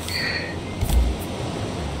 like,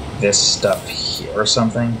 this stuff here or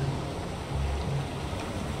something.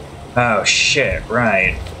 Oh, shit,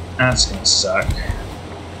 right. That's gonna suck.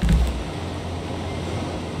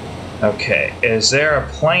 Okay, is there a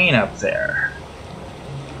plane up there?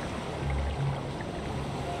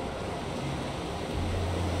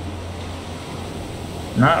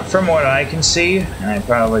 Not from what I can see, and I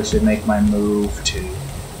probably should make my move to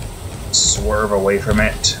swerve away from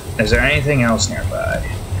it. Is there anything else nearby?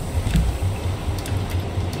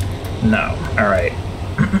 No. Alright.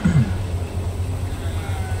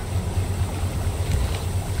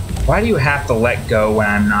 Why do you have to let go when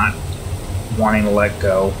I'm not wanting to let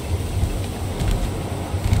go?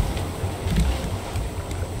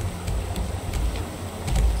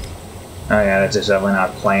 Oh yeah, that's definitely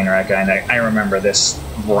not plane wreck. I remember this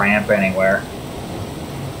ramp anywhere.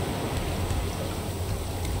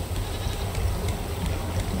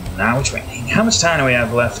 Now which way? How much time do we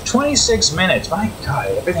have left? 26 minutes! My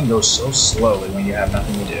god, everything goes so slowly when you have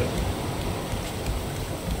nothing to do.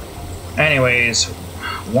 Anyways,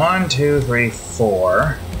 1, 2, 3,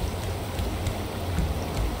 4.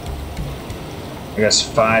 I guess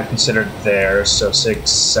 5 considered there, so 6,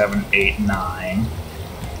 7, 8, 9.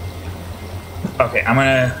 Okay, I'm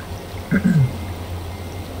gonna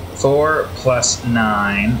 4 plus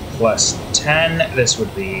 9 plus 10, this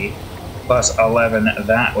would be, plus 11,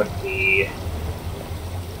 that would be.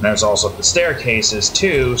 And there's also the staircases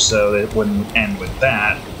too, so it wouldn't end with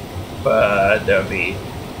that, but there would be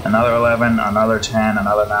another 11, another 10,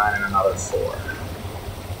 another 9, and another 4.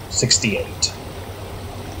 68.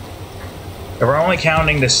 If we're only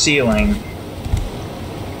counting the ceiling,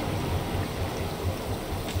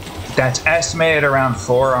 that's estimated around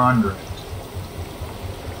 400.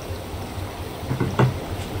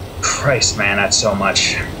 Christ, man, that's so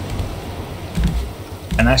much.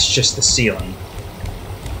 And that's just the ceiling.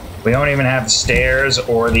 We don't even have the stairs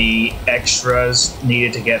or the extras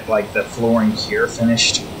needed to get like the flooring here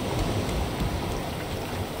finished.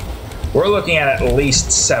 We're looking at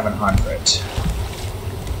least 700.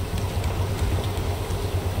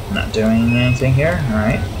 Not doing anything here?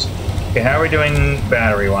 Alright. Okay, how are we doing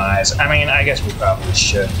battery-wise? I mean, I guess we probably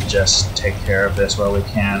should just take care of this while we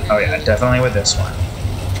can. Oh yeah, definitely with this one.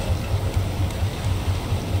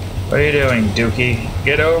 What are you doing, Dookie?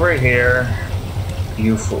 Get over here,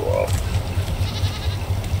 you fool.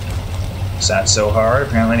 Is that so hard?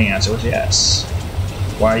 Apparently the answer was yes.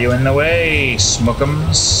 Why are you in the way,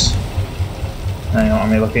 Smookums? Now you don't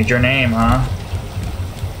want me to look at your name, huh?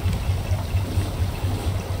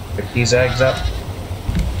 Pick these eggs up.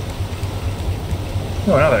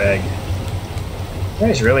 Oh, another egg. You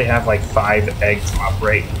guys really have like 5 egg drop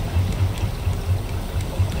rate.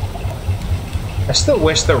 I still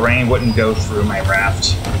wish the rain wouldn't go through my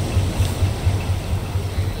raft.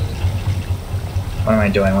 What am I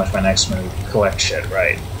doing with my next move? Collect shit,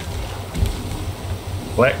 right?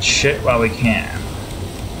 Collect shit while we can.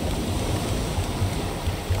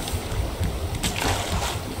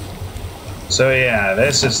 So yeah,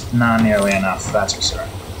 this is not nearly enough, that's for sure.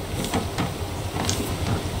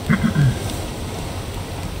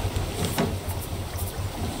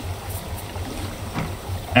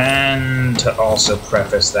 And to also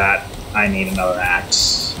preface that, I need another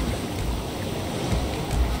axe.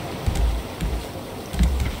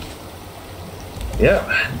 Yep,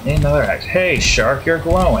 need another axe. Hey, shark, you're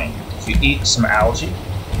glowing. Did you eat some algae?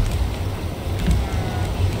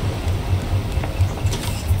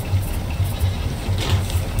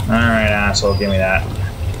 Alright, asshole, give me that.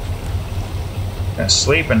 Gonna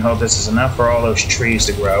sleep and hope this is enough for all those trees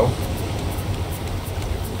to grow.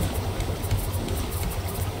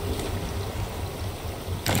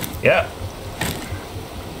 Yep.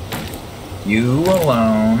 You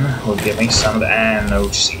alone will give me some of the... and no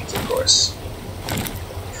seeds, of course.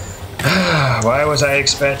 Why was I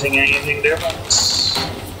expecting anything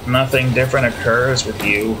different? Nothing different occurs with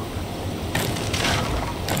you.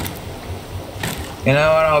 You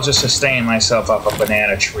know what, I'll just sustain myself off of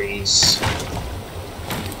banana trees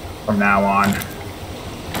from now on.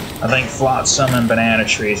 I think flotsam and banana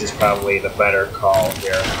trees is probably the better call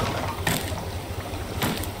here.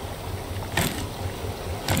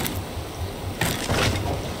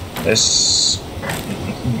 This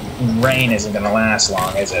rain isn't going to last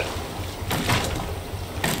long, is it?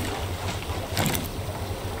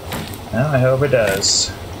 Well, I hope it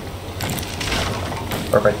does.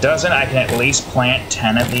 Or if it doesn't, I can at least plant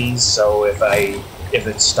 10 of these, so if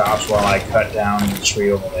it stops while I cut down the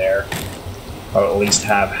tree over there, I'll at least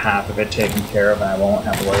have half of it taken care of, and I won't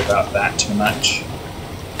have to worry about that too much.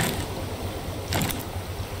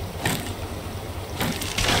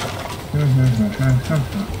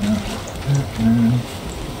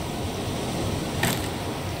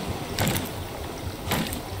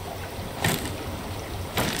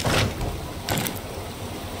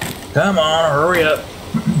 Come on, hurry up.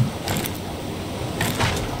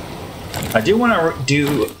 I do want to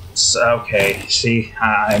do... okay, see,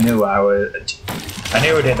 I knew I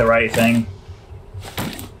did the right thing.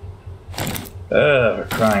 For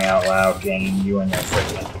crying out loud, game, you and your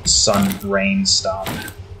freaking sun rain stop.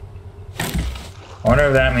 I wonder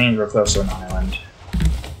if that means we're close to an island.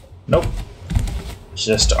 Nope. It's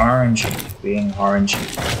just RNG, being RNG.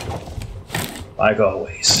 Like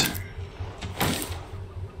always.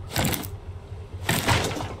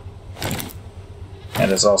 And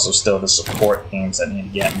there's also still the support games that need to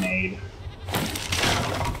get made.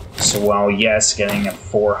 So while yes, getting a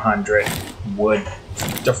 400 wood,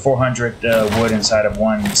 wood inside of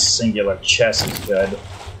one singular chest is good,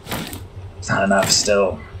 it's not enough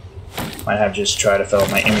still. Might have just try to fill up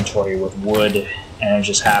my inventory with wood and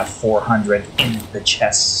just have 400 in the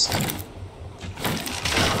chest.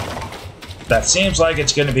 That seems like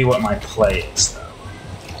it's going to be what my play is, though.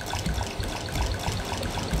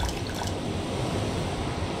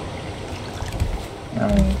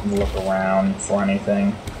 Look around for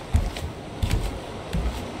anything.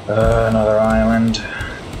 Another island.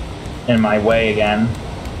 In my way again.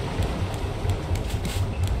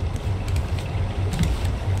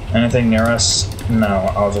 Anything near us?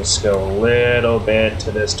 No, I'll just go a little bit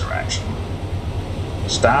to this direction.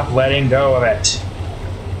 Stop letting go of it.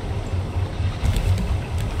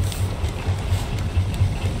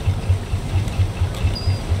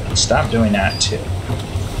 Stop doing that too.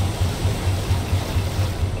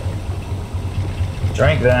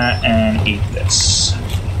 Drink that and eat this.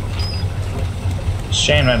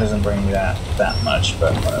 Shame that doesn't bring me that much,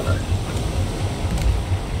 but whatever.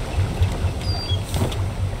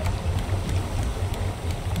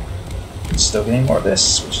 Still getting more of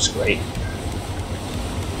this, which is great.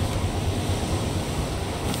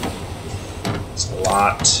 It's a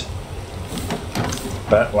lot.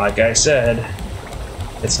 But like I said,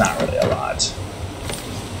 it's not really a lot.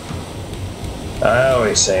 I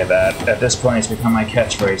always say that. At this point, it's become my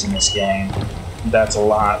catchphrase in this game. That's a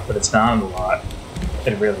lot, but it's not a lot.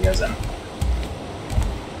 It really isn't.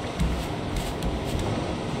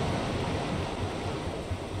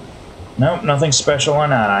 Nope, nothing special on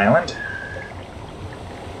that island.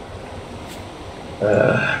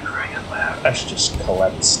 Crying out loud. I should just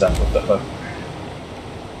collect stuff with the hook.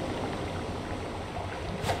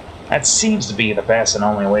 That seems to be the best and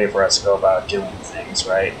only way for us to go about doing things,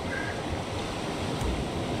 right?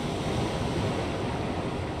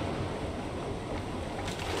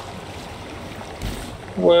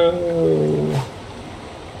 Whoa!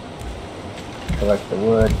 Collect the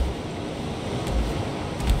wood.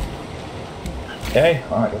 Okay,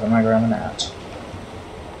 well, I guess I'm not grabbing that.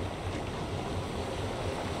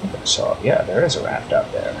 I think I saw it. Yeah, there is a raft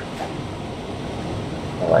out there.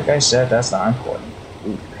 But like I said, that's not important.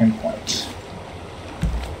 Ooh, pinpoint.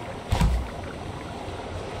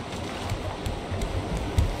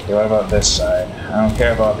 Okay, what about this side? I don't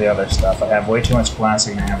care about the other stuff. I have way too much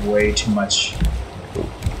plastic and I have way too much... Ooh,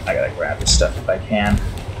 I gotta grab this stuff if I can.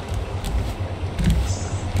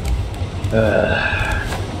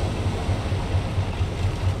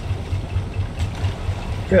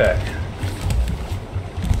 Good.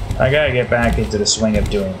 I gotta get back into the swing of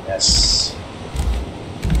doing this.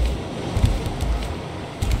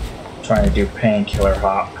 Trying to do painkiller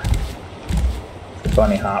hop. The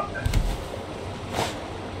bunny hop.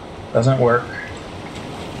 Doesn't work.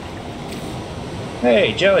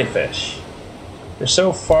 Hey, jellyfish. They're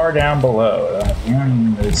so far down below that you don't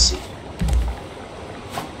even really see.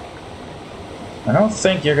 I don't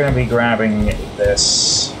think you're gonna be grabbing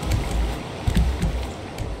this.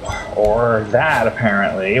 Or that,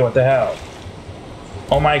 apparently. What the hell?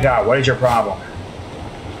 Oh my god, what is your problem?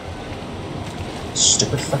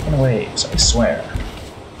 Stupid fucking waves, I swear.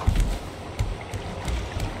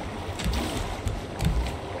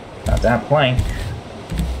 Got that plank.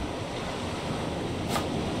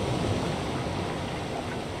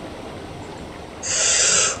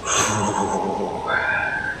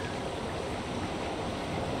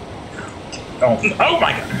 Oh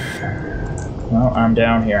my god! Well, I'm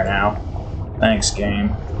down here now. Thanks,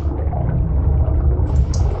 game.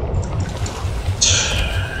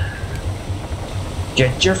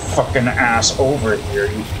 Get your fucking ass over here,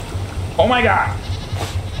 you... Oh my god!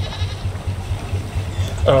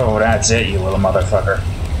 Oh, that's it, you little motherfucker.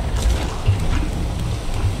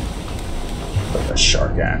 Put the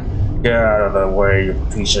shark at. Get out of the way, you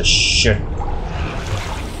piece of shit.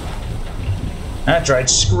 That's right,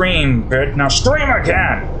 scream, bitch. Now scream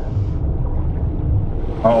again!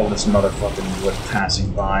 Oh, this motherfucking wood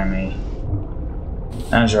passing by me.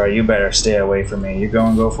 That's right, you better stay away from me. You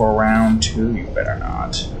go for a round two? You better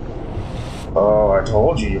not. Oh, I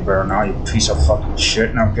told you you better not, you piece of fucking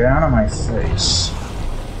shit. Now get out of my face.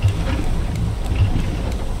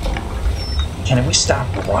 Can we stop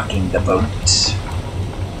rocking the boat?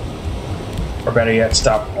 Or better yet,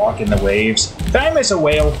 stop walking the waves. Did I miss a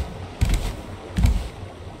whale?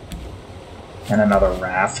 And another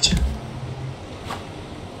raft.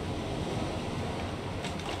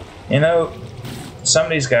 You know, some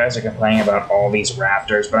of these guys are complaining about all these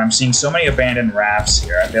rafters, but I'm seeing so many abandoned rafts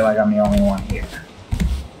here, I feel like I'm the only one here.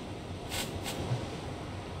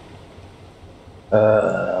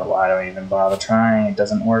 Why do I even bother trying? It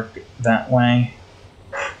doesn't work that way.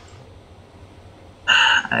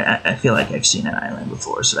 I feel like I've seen an island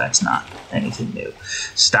before, so that's not anything new.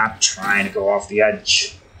 Stop trying to go off the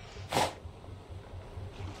edge. I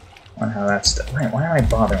wonder how that's... Why am I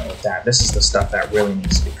bothering with that? This is the stuff that really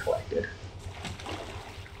needs to be collected.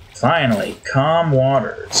 Finally, calm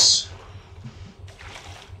waters.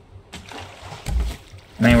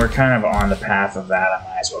 I mean, we're kind of on the path of that. I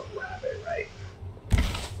might as well grab it, right?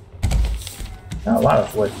 Not a lot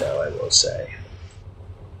of wood, though, I will say.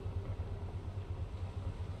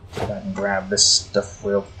 See if I can grab this stuff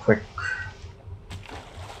real quick.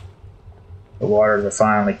 The waters are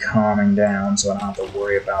finally calming down, so I don't have to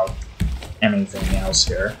worry about anything else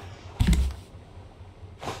here.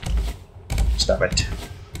 Stop it.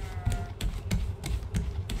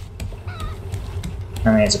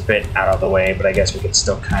 I mean, it's a bit out of the way, but I guess we could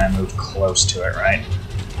still kind of move close to it, right?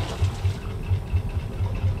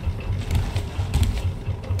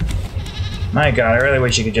 My god, I really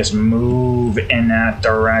wish you could just move in that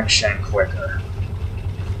direction quicker.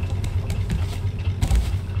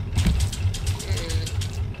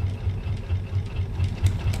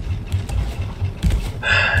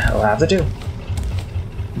 You'll have to do.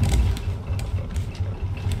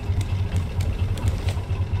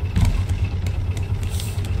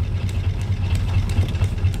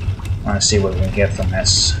 I want to see what we can get from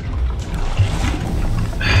this.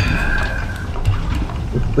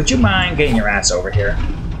 Would you mind getting your ass over here?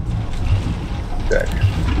 Good.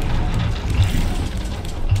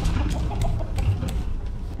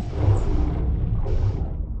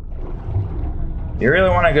 You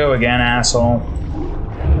really want to go again, asshole?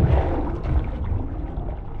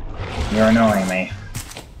 You're annoying me.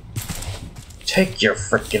 Take your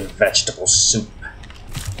frickin' vegetable soup.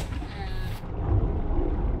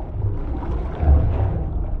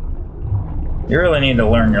 You really need to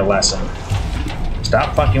learn your lesson.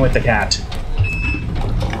 Stop fucking with the cat.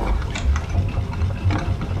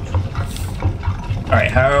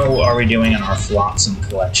 Alright, how are we doing in our flotsam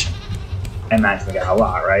collection? I imagine we got a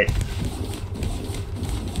lot, right?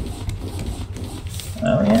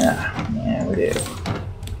 Oh yeah, yeah we do.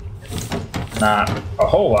 Not a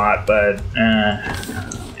whole lot, but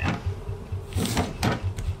yeah.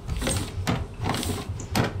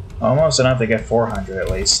 Almost enough to get 400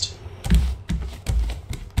 at least.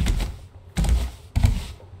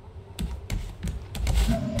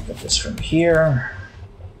 Get this from here.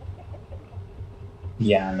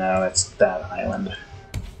 Yeah, no, it's that island.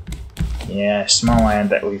 Yeah, small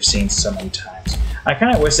island that we've seen so many times. I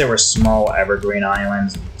kind of wish there were small evergreen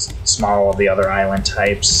islands, small of the other island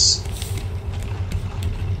types.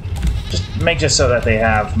 Just make it so that they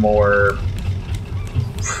have more,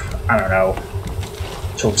 I don't know,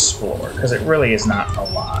 to explore, because it really is not a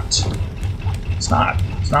lot. It's not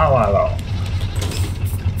a lot at all.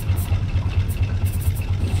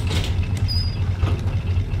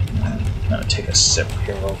 I'm gonna take a sip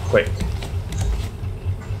here real quick.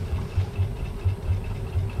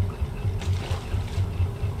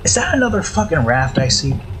 Is that another fucking raft I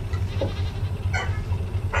see?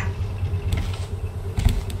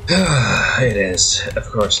 It is. Of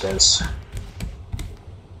course it is.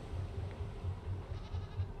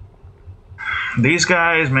 These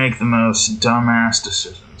guys make the most dumbass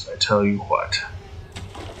decisions, I tell you what.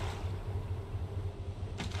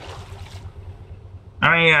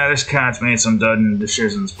 I mean, yeah, this cat's made some dumb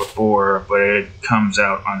decisions before, but it comes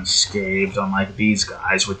out unscathed, unlike these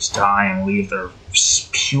guys, which die and leave their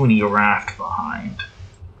puny raft behind.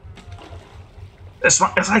 It's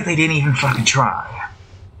like they didn't even fucking try.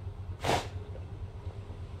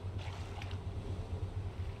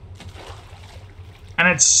 And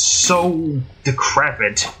it's so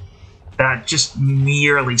decrepit that just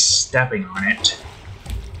merely stepping on it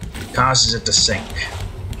causes it to sink.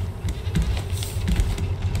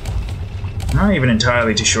 I'm not even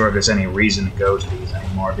entirely too sure if there's any reason to go to these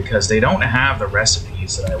anymore, because they don't have the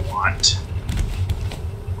recipes that I want.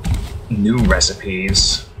 New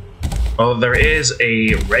recipes. Although there is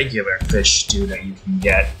a regular fish stew that you can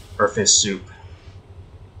get, or fish soup.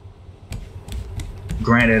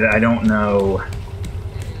 Granted, I don't know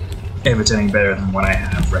if it's any better than what I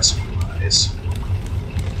have recipe-wise.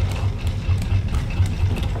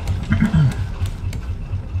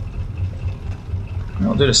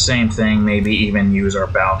 We'll do the same thing, maybe even use our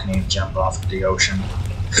balcony to jump off the ocean.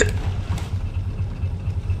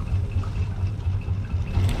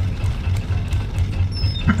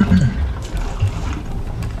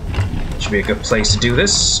 Should be a good place to do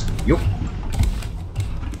this. Yup.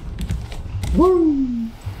 Woo!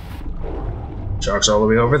 Shark's all the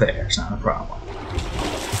way over there, it's not a problem.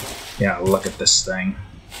 Yeah, look at this thing.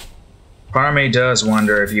 Part of me does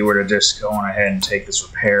wonder if you were to just go on ahead and take this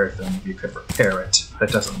repair thing, if you could repair it. It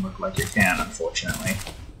doesn't look like you can, unfortunately.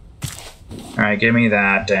 Alright, give me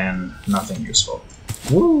that and nothing useful.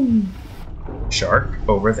 Woo! Shark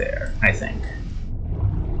over there, I think.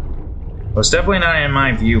 Well, it's definitely not in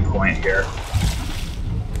my viewpoint here.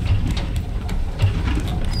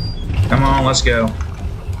 Come on, let's go.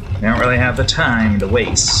 We don't really have the time to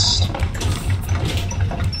waste.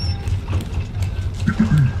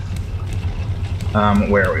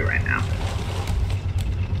 Where are we right now?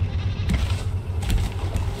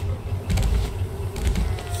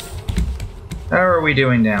 How are we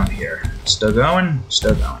doing down here? Still going?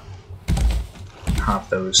 Still going. Hop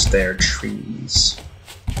those there trees.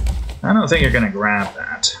 I don't think you're gonna grab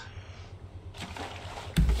that.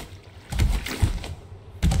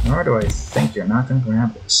 Nor do I think you're not gonna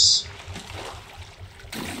grab this.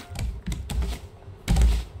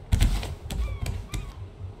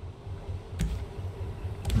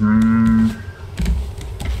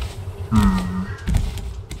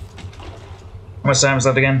 How much time is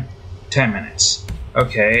left again? 10 minutes.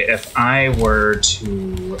 Okay, if I were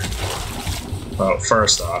to... Well,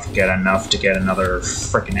 first off, get enough to get another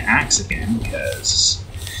frickin' axe again, because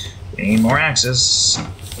we need more axes,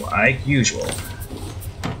 like usual.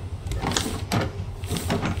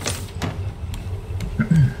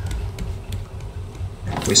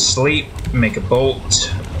 We sleep, make a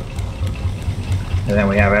bolt, and then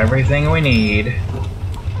we have everything we need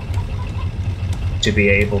to be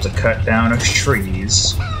able to cut down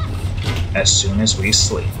trees as soon as we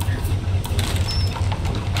sleep.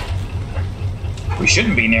 We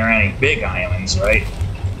shouldn't be near any big islands, right?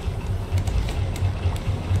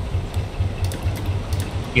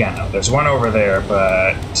 Yeah, no, there's one over there,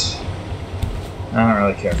 but I don't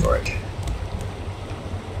really care for it.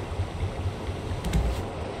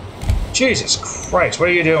 Jesus Christ, what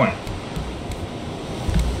are you doing?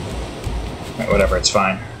 Right, whatever, it's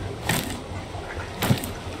fine.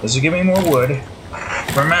 This will give me more wood.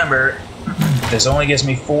 Remember, this only gives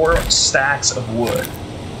me 4 stacks of wood.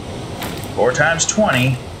 4 times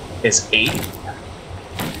 20 is 80.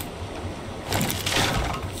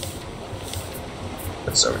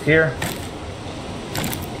 Put this over here.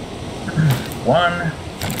 1,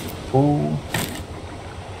 2,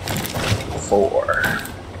 4.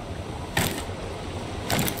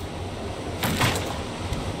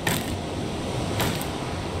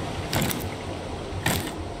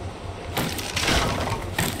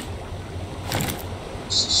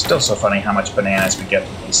 Still so funny how much bananas we get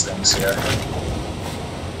from these things here.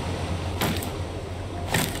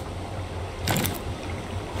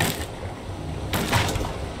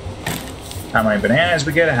 How many bananas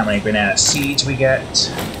we get, how many banana seeds we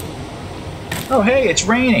get. Oh hey, it's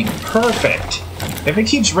raining. Perfect. If it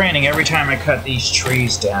keeps raining every time I cut these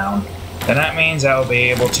trees down, then that means I'll be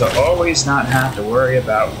able to always not have to worry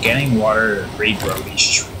about getting water to regrow these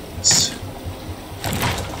trees.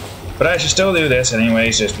 But I should still do this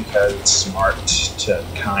anyways, just because it's smart to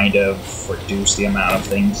kind of reduce the amount of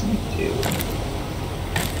things you do.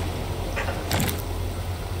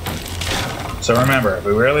 So remember, if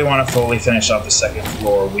we really want to fully finish off the second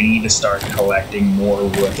floor, we need to start collecting more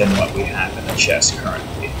wood than what we have in the chest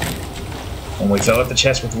currently. When we fill up the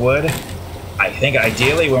chest with wood, I think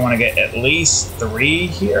ideally we want to get at least 3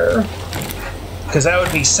 here. Because that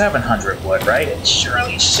would be 700 wood, right? And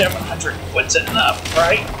surely 700 wood's enough,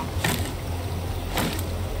 right?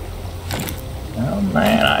 Oh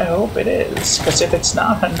man, I hope it is, because if it's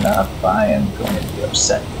not enough, I am going to be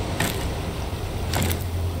upset.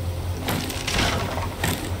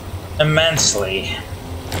 Immensely.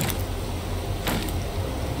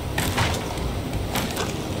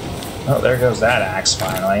 Oh, there goes that axe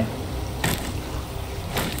finally.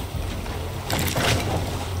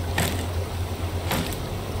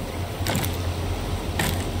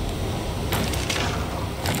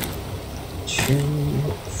 Two,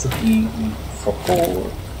 3, 4,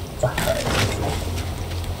 5.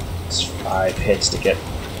 It's 5 hits to get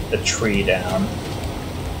the tree down.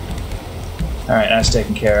 Alright, that's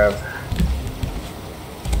taken care of.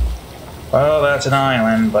 Well, that's an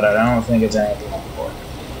island, but I don't think it's anything important.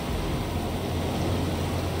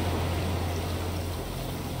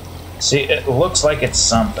 See, it looks like it's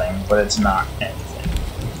something, but it's not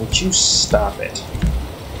anything. Would you stop it?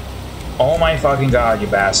 Oh my fucking god, you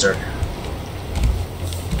bastard.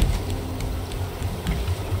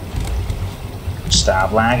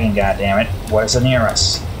 Stop lagging, goddammit. What is near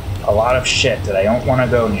us? A lot of shit that I don't want to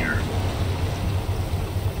go near.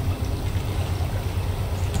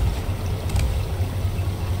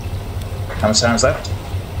 How much time is left?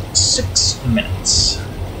 6 minutes.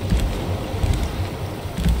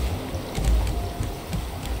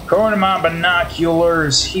 According to my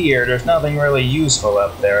binoculars here, there's nothing really useful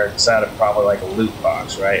up there outside of probably like a loot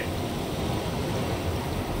box, right?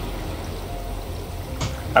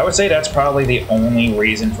 I would say that's probably the only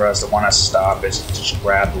reason for us to want to stop is to just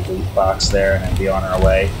grab the loot box there and then be on our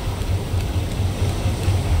way.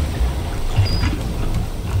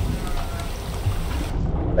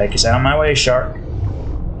 Take us out of my way, shark.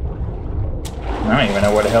 I don't even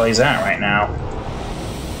know where the hell he's at right now.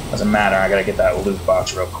 Doesn't matter, I gotta get that loot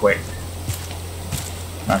box real quick.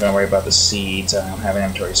 I'm not gonna worry about the seeds, I don't have an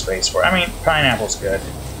inventory space for it. I mean, pineapple's good.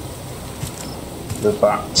 Loot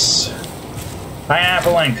box.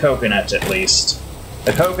 Pineapple and coconuts at least.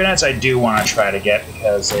 The coconuts I do want to try to get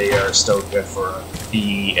because they are still good for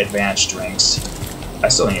the advanced drinks. I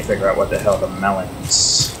still need to figure out what the hell the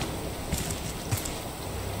melons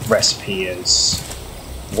recipe is.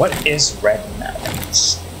 What is red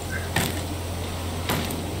melons?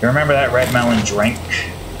 You remember that red melon drink?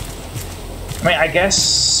 I mean, I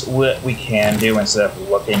guess what we can do instead of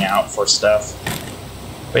looking out for stuff,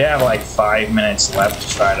 we have like 5 minutes left to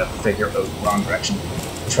try to figure out the wrong direction.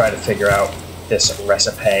 To try to figure out this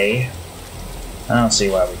recipe. I don't see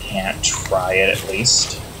why we can't try it at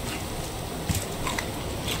least.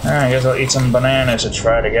 Alright, I guess I'll eat some bananas to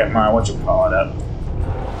try to get my whatchamacallit up.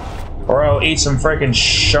 Or I'll eat some freaking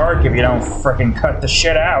shark if you don't freaking cut the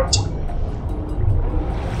shit out.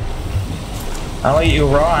 I'll eat you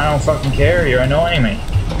raw, I don't fucking care, you're annoying me.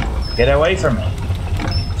 Get away from me.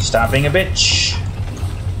 Stop being a bitch.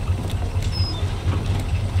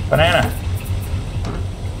 Banana.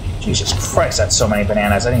 Jesus Christ, that's so many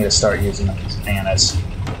bananas. I need to start using these bananas.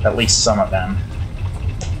 At least some of them.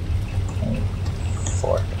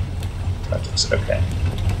 4. That's okay.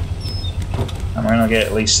 I'm gonna get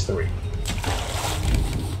at least 3.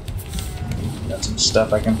 Got some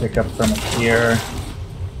stuff I can pick up from here.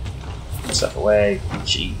 Put stuff away.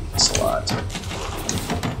 Gee, that's a lot.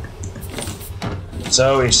 It's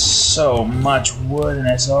always so much wood and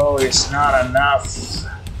it's always not enough.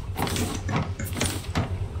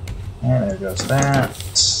 And there goes that.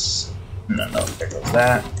 No, there goes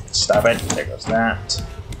that. Stop it. There goes that.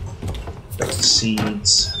 There goes the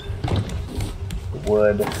seeds. The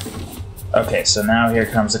wood. Okay, so now here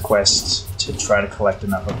comes the quest to try to collect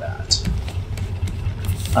enough of that.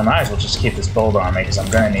 I might as well just keep this boulder on me because I'm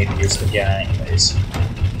going to need to use it again anyways.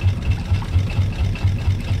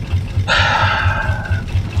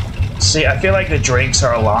 See, I feel like the drinks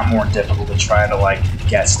are a lot more difficult to try to, like,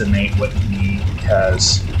 guesstimate what you need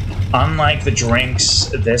because unlike the drinks,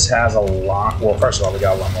 this has a lot... Well, first of all, we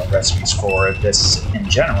got a lot more recipes for this in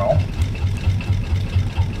general.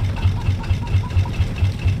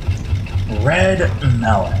 Red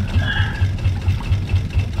melon.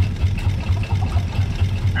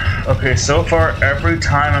 Okay, so far, every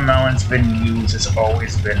time a melon's been used, it's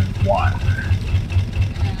always been 1.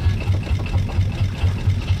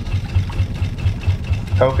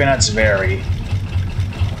 Coconuts vary.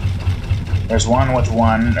 There's one with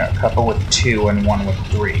 1, a couple with 2, and 1 with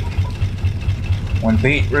 3. When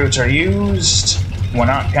beetroots are used, we're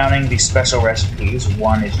not counting the special recipes,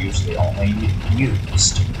 1 is usually only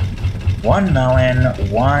used. 1 melon,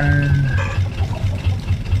 1...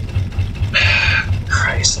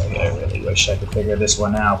 Christ, like, I really wish I could figure this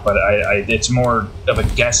one out, but it's more of a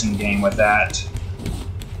guessing game with that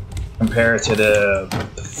compared to the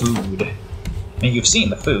food. I mean, you've seen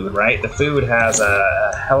the food, right? The food has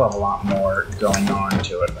a hell of a lot more going on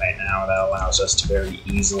to it right now that allows us to very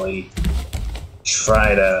easily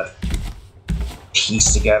try to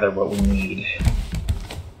piece together what we need.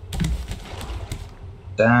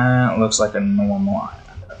 That looks like a normal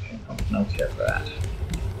island. Okay, no care for that.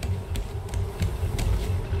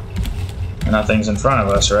 Nothing's in front of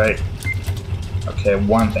us, right? Okay,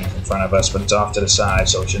 one thing's in front of us, but it's off to the side,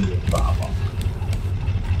 so it shouldn't be a problem.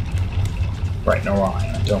 Right, no wrong,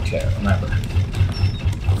 I don't care, remember.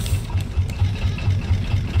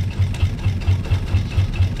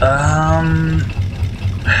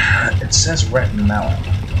 It says red melon.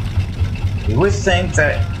 You would think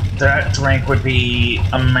that that drink would be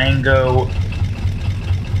a mango...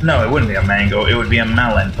 No, it wouldn't be a mango, it would be a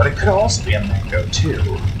melon, but it could also be a mango,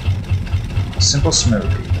 too. Simple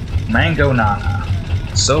smoothie. Mango nana.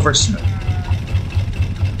 Silver smoothie.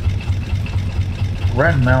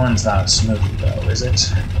 Red melon's not a smoothie, though, is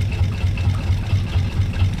it?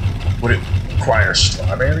 Would it require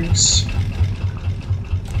strawberries?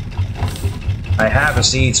 I have the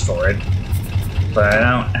seeds for it, but I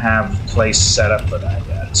don't have the place set up for that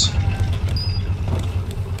yet.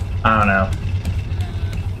 I don't know.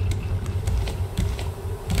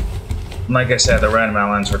 Like I said, the red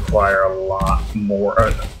melons require a lot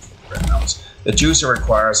more... The juicer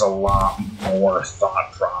requires a lot more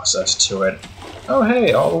thought process to it. Oh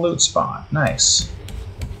hey, all the loot spawned. Nice.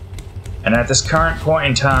 And at this current point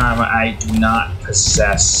in time, I do not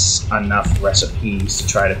possess enough recipes to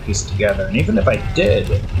try to piece it together. And even if I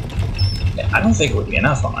did, I don't think it would be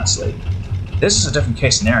enough, honestly. This is a different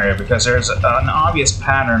case scenario because there's an obvious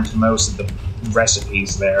pattern to most of the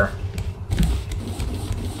recipes there.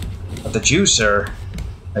 But the juicer,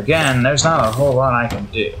 again, there's not a whole lot I can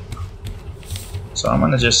do. So I'm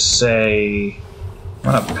gonna just say,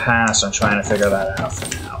 I'm gonna pass on trying to figure that out for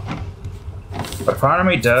now. But part of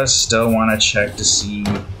me does still want to check to see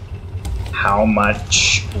how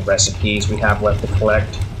much recipes we have left to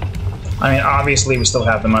collect. I mean, obviously we still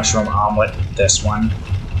have the mushroom omelet, this one,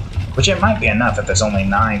 which it might be enough if there's only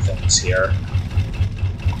 9 things here.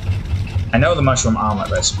 I know the mushroom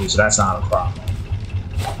omelet recipe, so that's not a problem.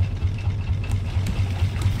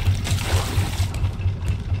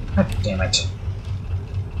 God damn it.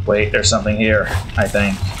 Wait, there's something here, I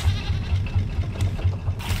think.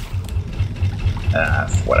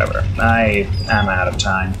 Whatever. I am out of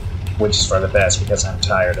time, which is for the best because I'm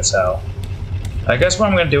tired as hell. I guess what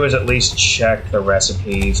I'm going to do is at least check the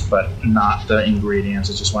recipes, but not the ingredients.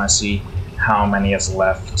 I just want to see how many is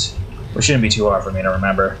left. Which shouldn't be too hard for me to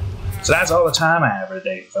remember. So that's all the time I have for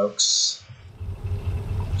today, folks.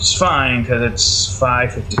 It's fine, because it's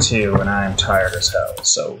 5:52 and I am tired as hell.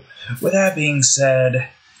 So, with that being said,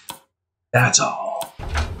 that's all.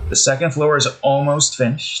 The second floor is almost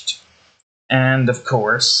finished. And, of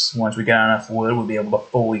course, once we got enough wood, we'll be able to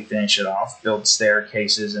fully finish it off. Build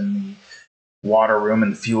staircases in the water room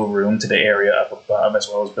and the fuel room to the area up above, as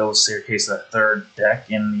well as build a staircase to the third deck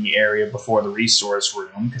in the area before the resource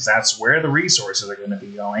room, because that's where the resources are going to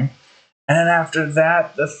be going. And then after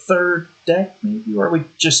that, the third deck, maybe, or we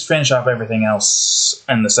just finish off everything else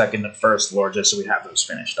in the second and first floor, just so we have those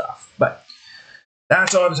finished off. But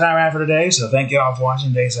that's all the time I have for today, so thank you all for watching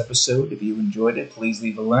today's episode. If you enjoyed it, please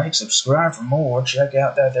leave a like, subscribe for more, check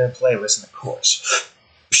out that there playlist, and of course,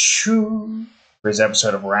 there's an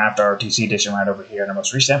episode of Raft ROTC Edition right over here, and our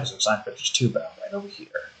most recent episode, Science Pictures 2 Battle, right over here.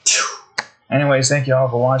 Anyways, thank you all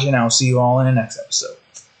for watching. I will see you all in the next episode.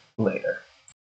 Later.